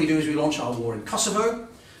 The other thing we do is we launch our war in Kosovo.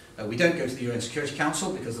 We don't go to the UN Security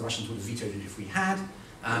Council because the Russians would have vetoed it if we had.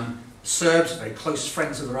 Serbs, very close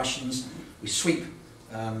friends of the Russians, we sweep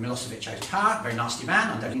Milosevic out of power, very nasty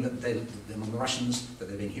man, undoubtedly that among the Russians, that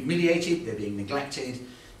they're being humiliated, they're being neglected,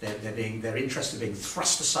 their interests are being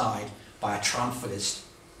thrust aside by a triumphalist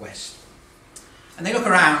West. And they look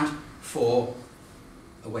around for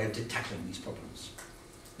a way of tackling these problems.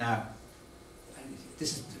 Now,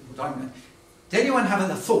 this is what I'm... Does anyone have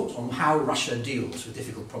a thought on how Russia deals with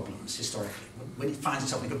difficult problems historically? When it finds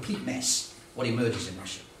itself in a complete mess, what emerges in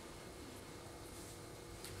Russia?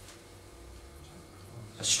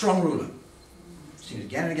 A strong ruler. Seen it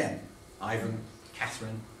again and again. Ivan,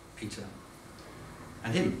 Catherine, Peter,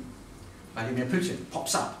 and him. Vladimir Putin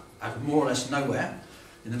pops up out of more or less nowhere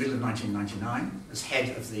in the middle of 1999 as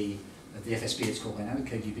head of the FSB, it's called by now, the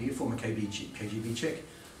KGB, a former KGB chick.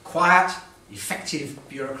 Quiet, effective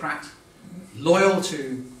bureaucrat, loyal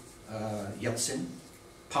to Yeltsin,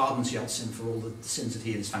 pardons Yeltsin for all the sins that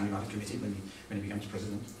he and his family might have committed when he becomes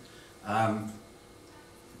president.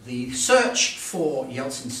 The search for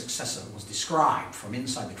Yeltsin's successor was described from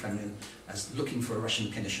inside the Kremlin as looking for a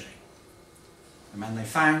Russian Pinochet. The man they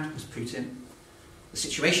found was Putin. The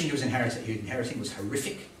situation he was inheriting was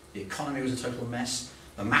horrific. The economy was a total mess.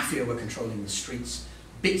 The mafia were controlling the streets.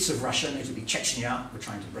 Bits of Russia, notably Chechnya, were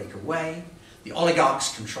trying to break away. The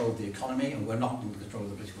oligarchs controlled the economy and were not in control of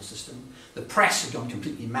the political system. The press had gone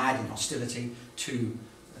completely mad in hostility to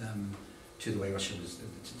the way Russia was,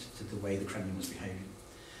 to the way the Kremlin was behaving.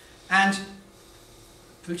 And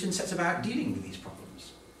Putin sets about dealing with these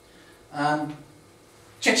problems.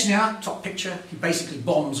 Chechnya, top picture, he basically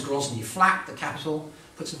bombs Grozny flat, the capital,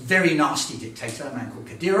 puts a very nasty dictator, a man called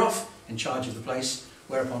Kadyrov, in charge of the place,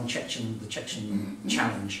 whereupon the Chechen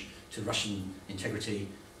challenge to Russian integrity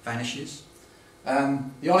vanishes.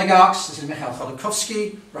 The oligarchs, this is Mikhail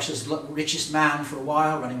Khodorkovsky, Russia's richest man for a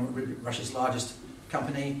while, running Russia's largest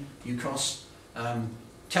company, Yukos.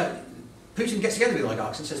 Putin gets together with the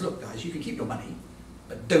oligarchs and says, look guys, you can keep your money,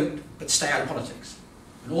 but stay out of politics.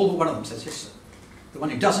 And all but one of them says, yes sir. The one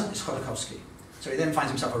who doesn't is Khodorkovsky. So he then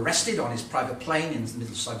finds himself arrested on his private plane in the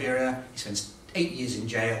middle of Siberia. He spends 8 years in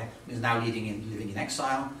jail and is now living in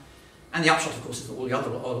exile. And the upshot, of course, is that all the other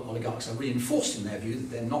oligarchs are reinforced in their view that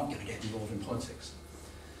they're not going to get involved in politics.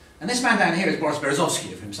 And this man down here is Boris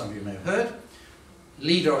Berezovsky, of whom some of you may have heard,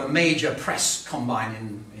 leader of a major press combine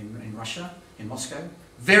in Russia, in Moscow,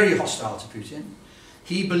 very hostile to Putin.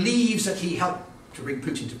 He believes that he helped to bring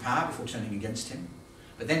Putin to power before turning against him,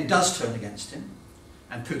 but then does turn against him.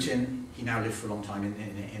 And Putin, he now lived for a long time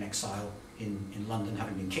in exile in London,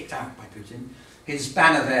 having been kicked out by Putin. His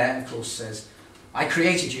banner there, of course, says, I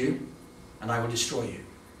created you, and I will destroy you.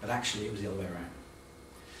 But actually, it was the other way around.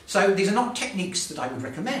 So these are not techniques that I would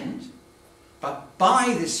recommend, but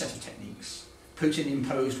by this set of techniques, Putin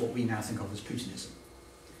imposed what we now think of as Putinism.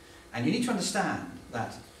 And you need to understand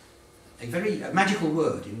that a magical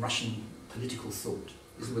word in Russian political thought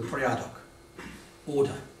is the word porядок,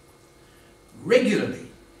 order. Regularly,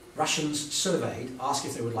 Russians surveyed ask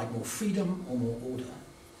if they would like more freedom or more order.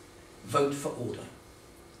 Vote for order.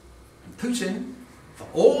 And Putin, for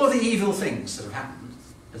all of the evil things that have happened,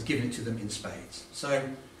 has given it to them in spades. So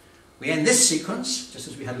we end this sequence, just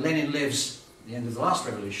as we had Lenin lives at the end of the last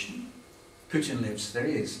revolution. Putin lives, there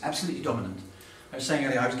he is, absolutely dominant. I was saying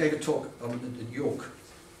earlier, I gave a talk at York,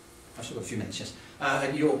 I've still got a few minutes, yes,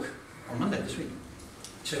 at York on Monday this week,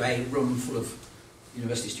 to a room full of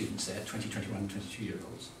university students there, 20, 21,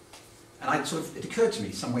 22-year-olds. And it occurred to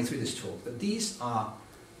me some way through this talk that these are,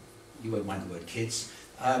 you won't mind the word kids,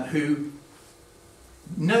 who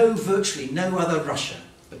know virtually no other Russia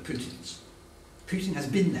but Putin's. Putin has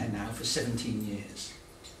been there now for 17 years.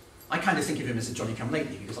 I kind of think of him as a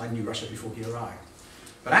Johnny-come-lately because I knew Russia before he arrived.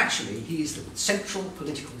 But actually, he is the central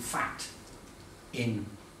political fact in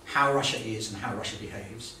how Russia is and how Russia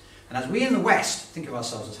behaves. And as we in the West think of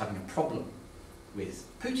ourselves as having a problem with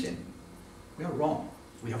Putin, we are wrong.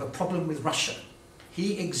 We have a problem with Russia.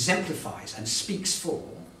 He exemplifies and speaks for,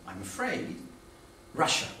 I'm afraid,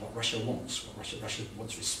 Russia, what Russia wants. Russia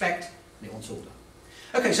wants respect and it wants order.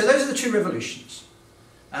 Okay, so those are the two revolutions.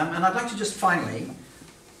 And I'd like to just finally,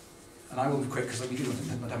 and I will be quick because we do want to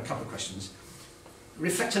have a couple of questions,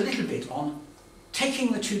 reflect a little bit on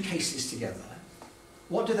taking the two cases together.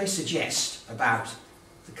 What do they suggest about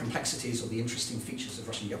the complexities or the interesting features of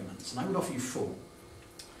Russian governance? And I would offer you four.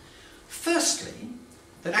 Firstly,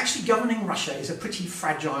 that actually governing Russia is a pretty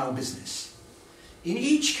fragile business. In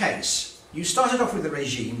each case, you started off with a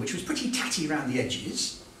regime which was pretty tatty around the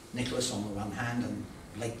edges, Nicholas on the one hand and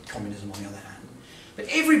late communism on the other hand, but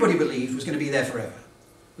everybody believed was going to be there forever.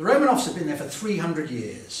 The Romanovs had been there for 300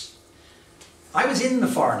 years. I was in the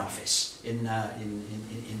Foreign Office in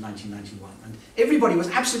 1991, and everybody was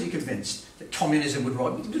absolutely convinced that communism would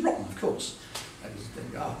rot. It was rotten, of course.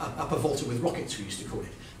 upper Volta with rockets, we used to call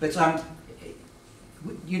it. But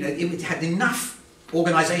you know, it had enough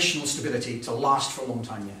organisational stability to last for a long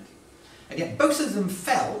time yet. And yet both of them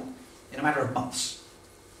fell in a matter of months,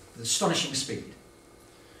 with astonishing speed.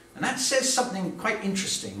 And that says something quite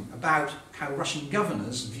interesting about how Russian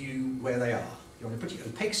governors view where they are. You're in a pretty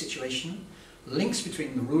opaque situation. Links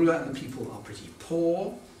between the ruler and the people are pretty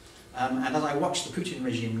poor. And as I watch the Putin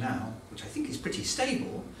regime now, which I think is pretty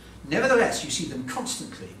stable, nevertheless you see them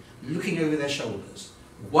constantly looking over their shoulders,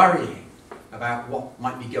 worrying about what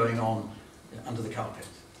might be going on under the carpet.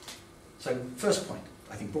 So, first point,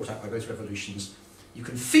 I think brought out by both revolutions, you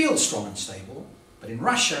can feel strong and stable, but in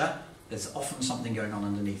Russia there's often something going on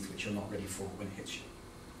underneath which you're not ready for when it hits you.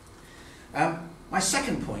 My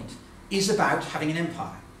second point is about having an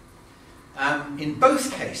empire. In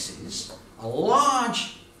both cases, a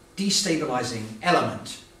large destabilising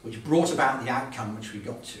element which brought about the outcome which we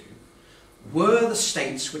got to were the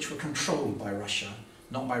states which were controlled by Russia,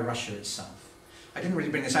 not by Russia itself. I didn't really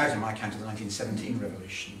bring this out in my account of the 1917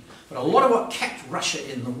 revolution, but a lot of what kept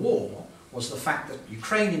Russia in the war was the fact that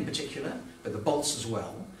Ukraine in particular, but the Balts as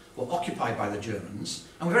well, were occupied by the Germans,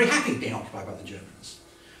 and were very happy being occupied by the Germans.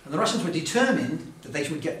 And the Russians were determined that they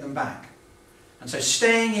would get them back. And so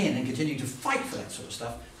staying in and continuing to fight for that sort of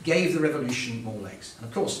stuff gave the revolution more legs. And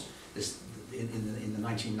of course, in the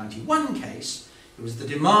 1991 case, it was the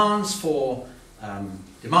demands for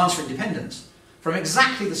independence from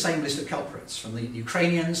exactly the same list of culprits, from the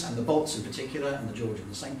Ukrainians and the Balts in particular, and the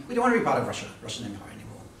Georgians saying, we don't want to be part of Russian Empire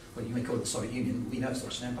anymore. Well, you may call it the Soviet Union, we know it's the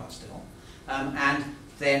Russian Empire still. And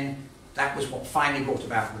then that was what finally brought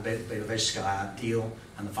about the Belovezhskaya deal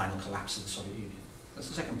and the final collapse of the Soviet Union. That's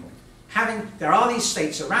the second point. There are these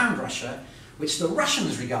states around Russia which the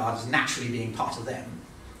Russians regard as naturally being part of them,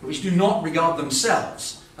 but which do not regard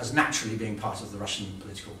themselves as naturally being part of the Russian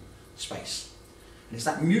political space. And it's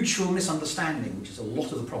that mutual misunderstanding which is a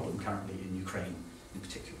lot of the problem currently in Ukraine in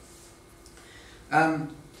particular.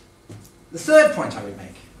 The third point I would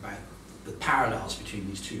make about the parallels between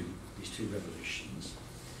these two revolutions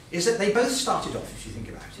is that they both started off, if you think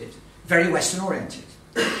about it, very Western oriented.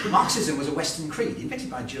 Marxism was a Western creed, invented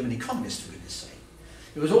by a German economist, for goodness sake.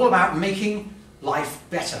 It was all about making life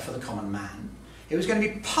better for the common man. It was going to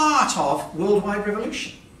be part of worldwide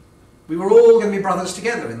revolution. We were all going to be brothers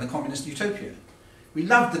together in the communist utopia. We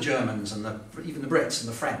loved the Germans and even the Brits and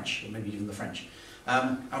the French, or maybe even the French.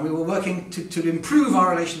 And we were working to improve our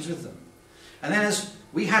relations with them. And then as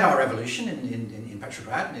we had our revolution in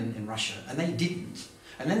Petrograd, in Russia, and they didn't.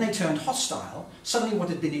 And then they turned hostile. Suddenly what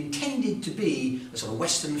had been intended to be a sort of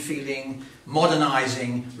Western feeling,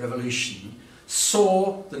 modernising revolution,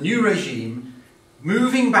 saw the new regime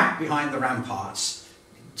moving back behind the ramparts,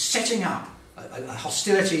 setting up a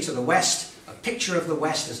hostility to the West, a picture of the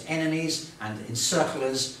West as enemies and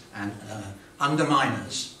encirclers and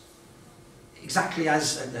underminers, exactly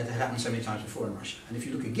as had happened so many times before in Russia. And if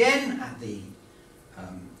you look again at the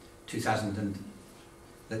 2000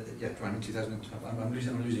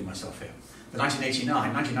 I'm losing myself here. The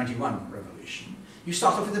 1991 revolution, you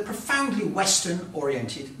start off with a profoundly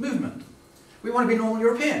Western-oriented movement. We want to be normal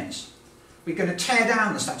Europeans. We're going to tear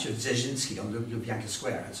down the statue of Dzerzhinsky on Lubyanka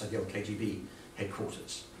Square outside the old KGB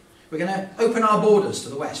headquarters. We're going to open our borders to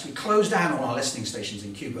the West. We close down all our listening stations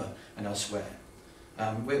in Cuba and elsewhere.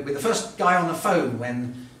 We're the first guy on the phone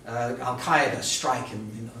when Al-Qaeda strike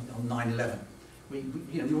on 9/11. We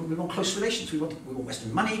want close relations. We want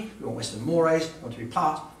Western money, we want Western mores, we want to be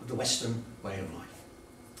part of the Western way of life.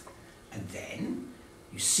 And then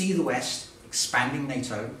you see the West expanding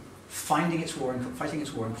NATO, fighting its war in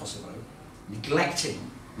Kosovo,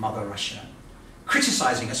 neglecting Mother Russia,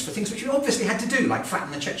 criticising us for things which we obviously had to do, like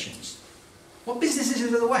flatten the Chechens. What business is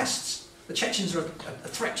it of the West's? The Chechens are a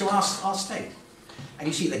threat to our state. And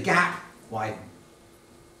you see the gap widen.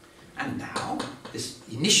 And now, this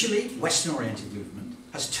initially Western-oriented movement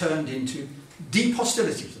has turned into deep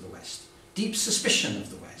hostility to the West, deep suspicion of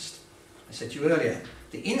the West. I said to you earlier,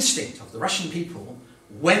 the instinct of the Russian people,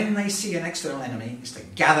 when they see an external enemy, is to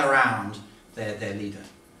gather around their leader.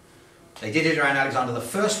 They did it around Alexander I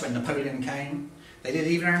when Napoleon came. They did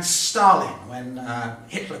it even around Stalin when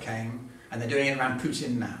Hitler came, and they're doing it around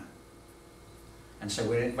Putin now. And so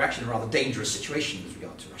we're actually in a rather dangerous situation with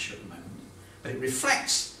regard to Russia at the moment. But it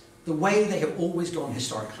reflects the way they have always gone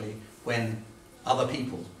historically when other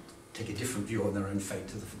people take a different view on their own fate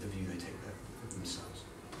to the view they take of themselves.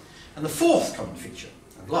 And the fourth common feature,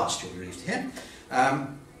 and last you'll be relieved to hear,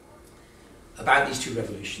 about these two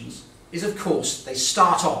revolutions is, of course, they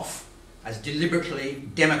start off as deliberately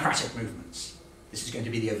democratic movements. This is going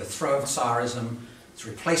to be the overthrow of Tsarism, its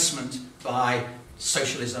replacement by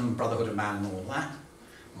socialism, brotherhood of man and all that,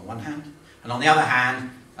 on the one hand. And on the other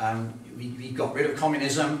hand, we got rid of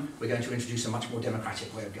communism, we're going to introduce a much more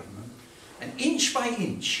democratic way of government. And inch by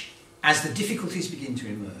inch, as the difficulties begin to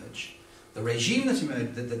emerge, the regime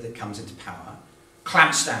that comes into power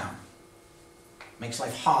clamps down, makes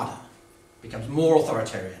life harder, becomes more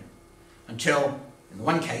authoritarian, until, in the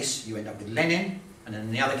one case, you end up with Lenin, and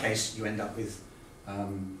in the other case, you end up with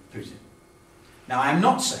Putin. Now, I am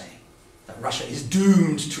not saying that Russia is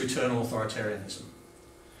doomed to eternal authoritarianism,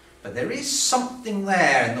 but there is something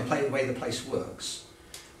there in the way the place works,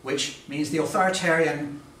 which means the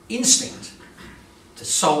authoritarian instinct to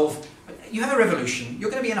solve... You have a revolution,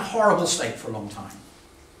 you're going to be in a horrible state for a long time.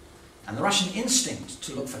 And the Russian instinct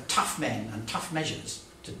to look for tough men and tough measures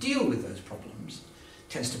to deal with those problems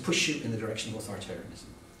tends to push you in the direction of authoritarianism.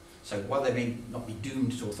 So while they may not be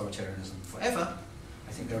doomed to authoritarianism forever,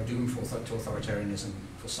 I think they're doomed to authoritarianism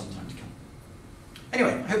for some time to come.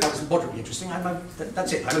 Anyway, I hope that was moderately interesting.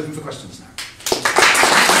 That's it. I'm open for questions now.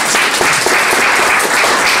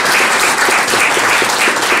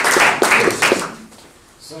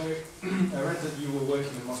 So, I read that you were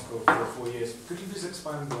working in Moscow for 4 years. Could you please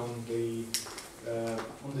expand on the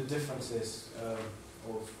differences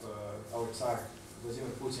of our Tsar,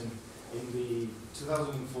 Vladimir Putin, in the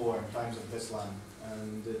 2004 times of Beslan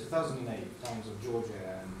and the 2008 times of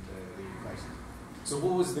Georgia and the crisis? So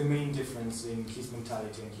what was the main difference in his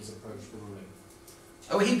mentality and his approach to ruling?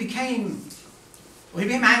 Oh, he became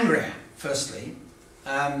angrier, firstly.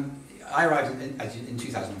 I arrived in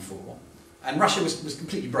 2004, and Russia was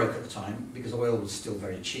completely broke at the time because oil was still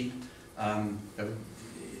very cheap.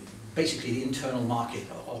 Basically, the internal market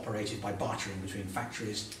operated by bartering between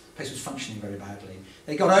factories. The place was functioning very badly.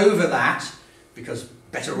 They got over that because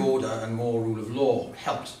better order and more rule of law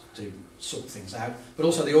helped to sort things out, but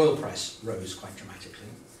also the oil price rose quite dramatically.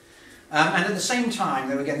 And at the same time,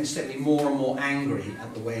 they were getting steadily more and more angry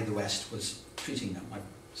at the way the West was treating them. I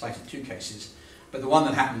cited 2 cases, but the one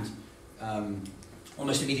that happened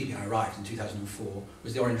almost immediately I arrived in 2004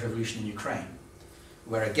 was the Orange Revolution in Ukraine,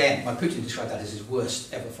 where again, Putin described that as his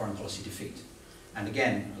worst ever foreign policy defeat. And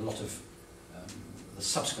again, a lot of the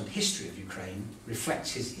subsequent history of Ukraine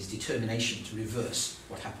reflects his determination to reverse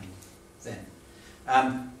what happened then.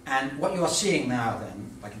 And what you are seeing now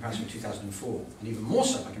then, by comparison with 2004, and even more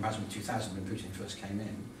so by comparison with 2000 when Putin first came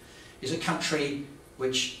in, is a country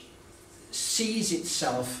which sees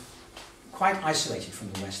itself quite isolated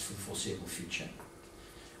from the West for the foreseeable future,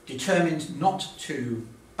 determined not to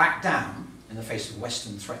back down in the face of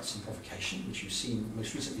Western threats and provocation, which you've seen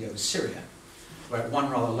most recently over Syria, where at one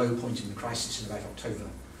rather low point in the crisis in about October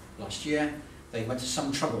last year, they went to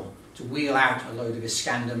some trouble to wheel out a load of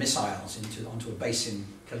Iskander missiles onto a base in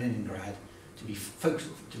Kaliningrad to be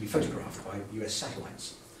photographed by US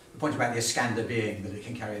satellites. The point about the Iskander being that it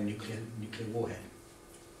can carry a nuclear warhead.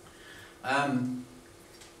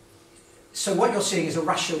 So what you're seeing is a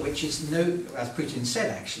Russia which is as Putin said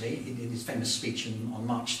actually in his famous speech on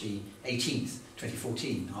March the 18th,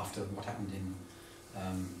 2014, after what happened in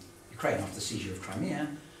Ukraine, after the seizure of Crimea,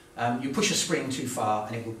 you push a spring too far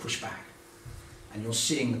and it will push back. And you're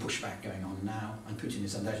seeing the pushback going on now, and Putin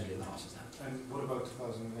is undoubtedly at the heart of that. And what about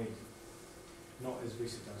 2008? Not as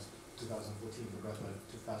recent as 2014, but rather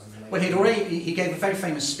 2008. Well, he gave a very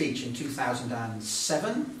famous speech in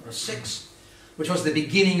 2007 or 6, which was the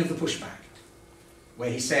beginning of the pushback, where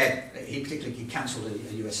he said he cancelled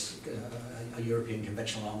a European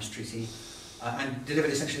conventional arms treaty and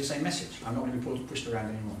delivered essentially the same message. I'm not going to be pushed around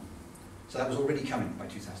anymore. So that was already coming by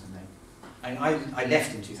 2008. And I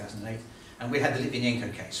left in 2008. And we had the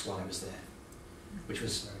Litvinenko case while I was there, which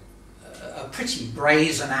was a pretty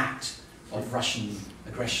brazen act of Russian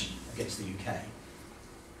aggression against the UK.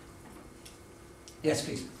 Yes,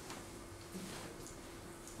 please.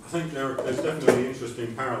 I think there's definitely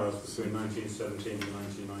interesting parallels between 1917 and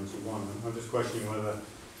 1991. I'm just questioning whether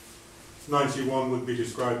 91 would be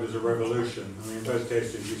described as a revolution. I mean, in both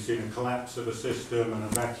cases you've seen a collapse of a system and a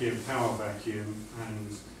power vacuum,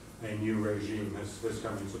 and a new regime has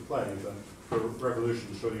come into play, but for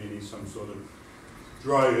revolution surely you need some sort of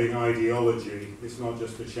driving ideology. It's not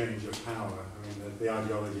just a change of power. I mean, the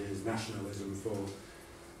ideology is nationalism for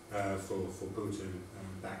Putin,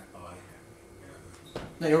 backed by.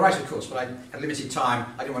 No, you're right, of course, but I had limited time.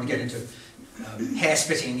 I didn't want to get into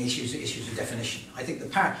hair-splitting issues of definition. I think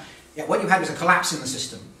what you had was a collapse in the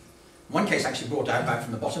system. One case actually brought it about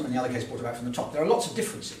from the bottom, and the other case brought it about from the top. There are lots of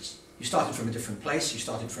differences. You started from a different place. You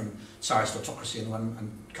started from Tsarist autocracy in one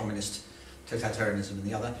and communist totalitarianism in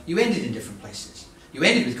the other. You ended in different places. You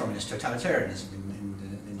ended with communist totalitarianism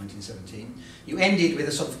in 1917. You ended with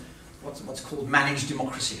a sort of what's called managed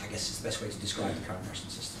democracy, I guess is the best way to describe the current Russian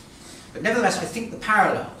system. But nevertheless, I think the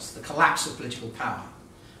parallels, the collapse of political power,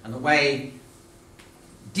 and the way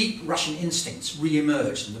deep Russian instincts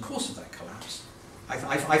re-emerged in the course of that collapse, I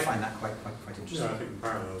find that quite interesting. Yeah, I think the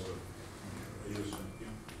parallels are useful. Yeah.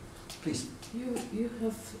 Please. You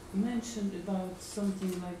have mentioned about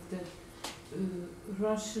something like that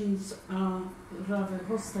Russians are rather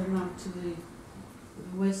hostile now to the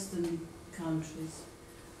Western countries.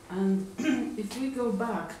 And if we go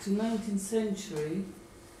back to 19th century,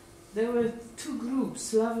 there were two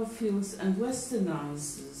groups, Slavophiles and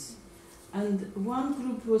Westernizers. And one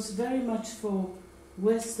group was very much for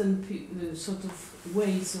Western sort of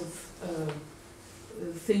ways of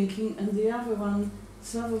thinking, and the other one,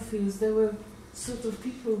 Slavophiles, they were sort of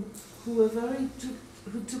people who were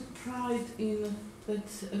who took pride in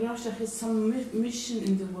that Russia has some mission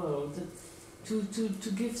in the world, that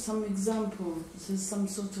to give some example, some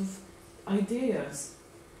sort of ideas.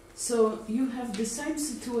 So you have the same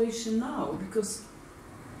situation now, because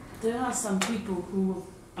there are some people who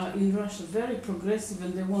are in Russia very progressive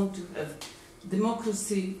and they want to have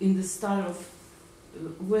democracy in the style of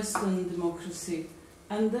Western democracy.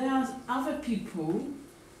 And there are other people,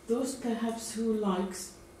 those perhaps who like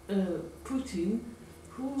Putin,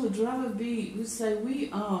 who would rather who say we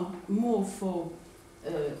are more for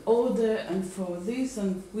order and for this,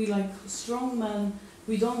 and we like strong men,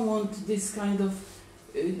 we don't want this kind of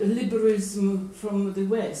liberalism from the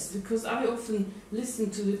West, because I often listen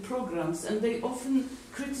to the programs and they often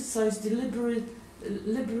criticize the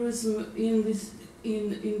liberalism in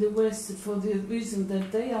the West for the reason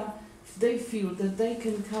that they feel that they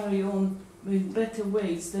can carry on in better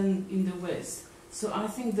ways than in the West. So I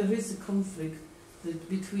think there is a conflict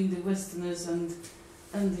between the Westerners and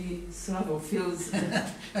the Slavophiles,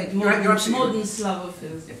 modern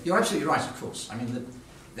Slavophiles. You're absolutely right, of course. I mean,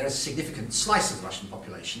 there is a significant slice of the Russian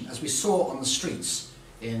population, as we saw on the streets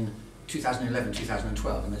in 2011,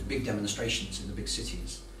 2012, in those big demonstrations in the big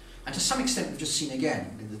cities. And to some extent, we've just seen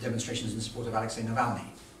again in the demonstrations in support of Alexei Navalny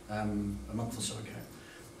a month or so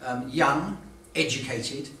ago. Young,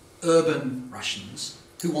 educated, urban Russians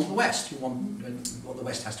who want the West, who want what the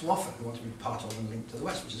West has to offer, who want to be part of and linked to the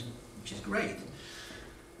West, which is great.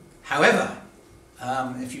 However,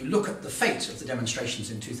 if you look at the fate of the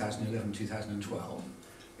demonstrations in 2011, 2012,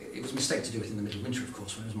 it was a mistake to do it in the middle of winter, of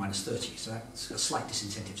course, when it was -30, so that's a slight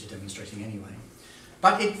disincentive to demonstrating anyway.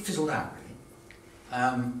 But it fizzled out, really.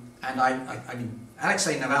 And I mean,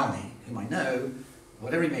 Alexei Navalny, whom I know,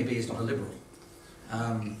 whatever he may be, is not a liberal.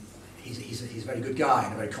 He's a very good guy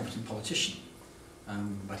and a very competent politician,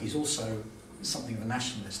 but he's also something of a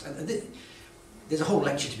nationalist. And there's a whole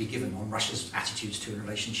lecture to be given on Russia's attitudes to a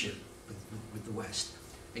relationship with the West.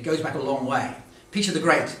 It goes back a long way. Peter the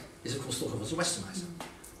Great is, of course, thought of as a Westernizer.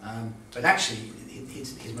 But actually,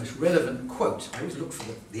 his most relevant quote, I always look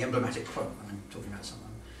for the emblematic quote when I'm talking about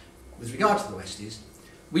someone, with regard to the West is,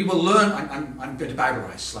 we will learn, I'm going to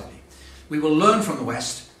Bowderize slightly, we will learn from the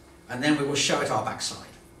West and then we will show it our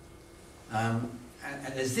backside.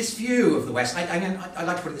 And there's this view of the West, I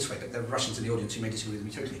like to put it this way, but there are Russians in the audience who may disagree with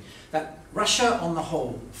me totally, that Russia on the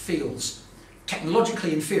whole feels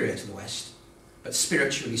technologically inferior to the West, but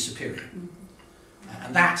spiritually superior.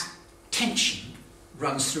 And that tension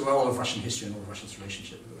runs through all of Russian history and all of Russia's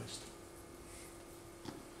relationship with the West.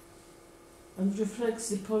 And reflects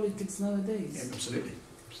the politics nowadays. Yeah, absolutely.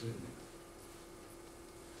 Absolutely.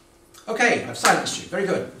 Okay, I've silenced you. Very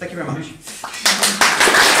good. Thank you very much.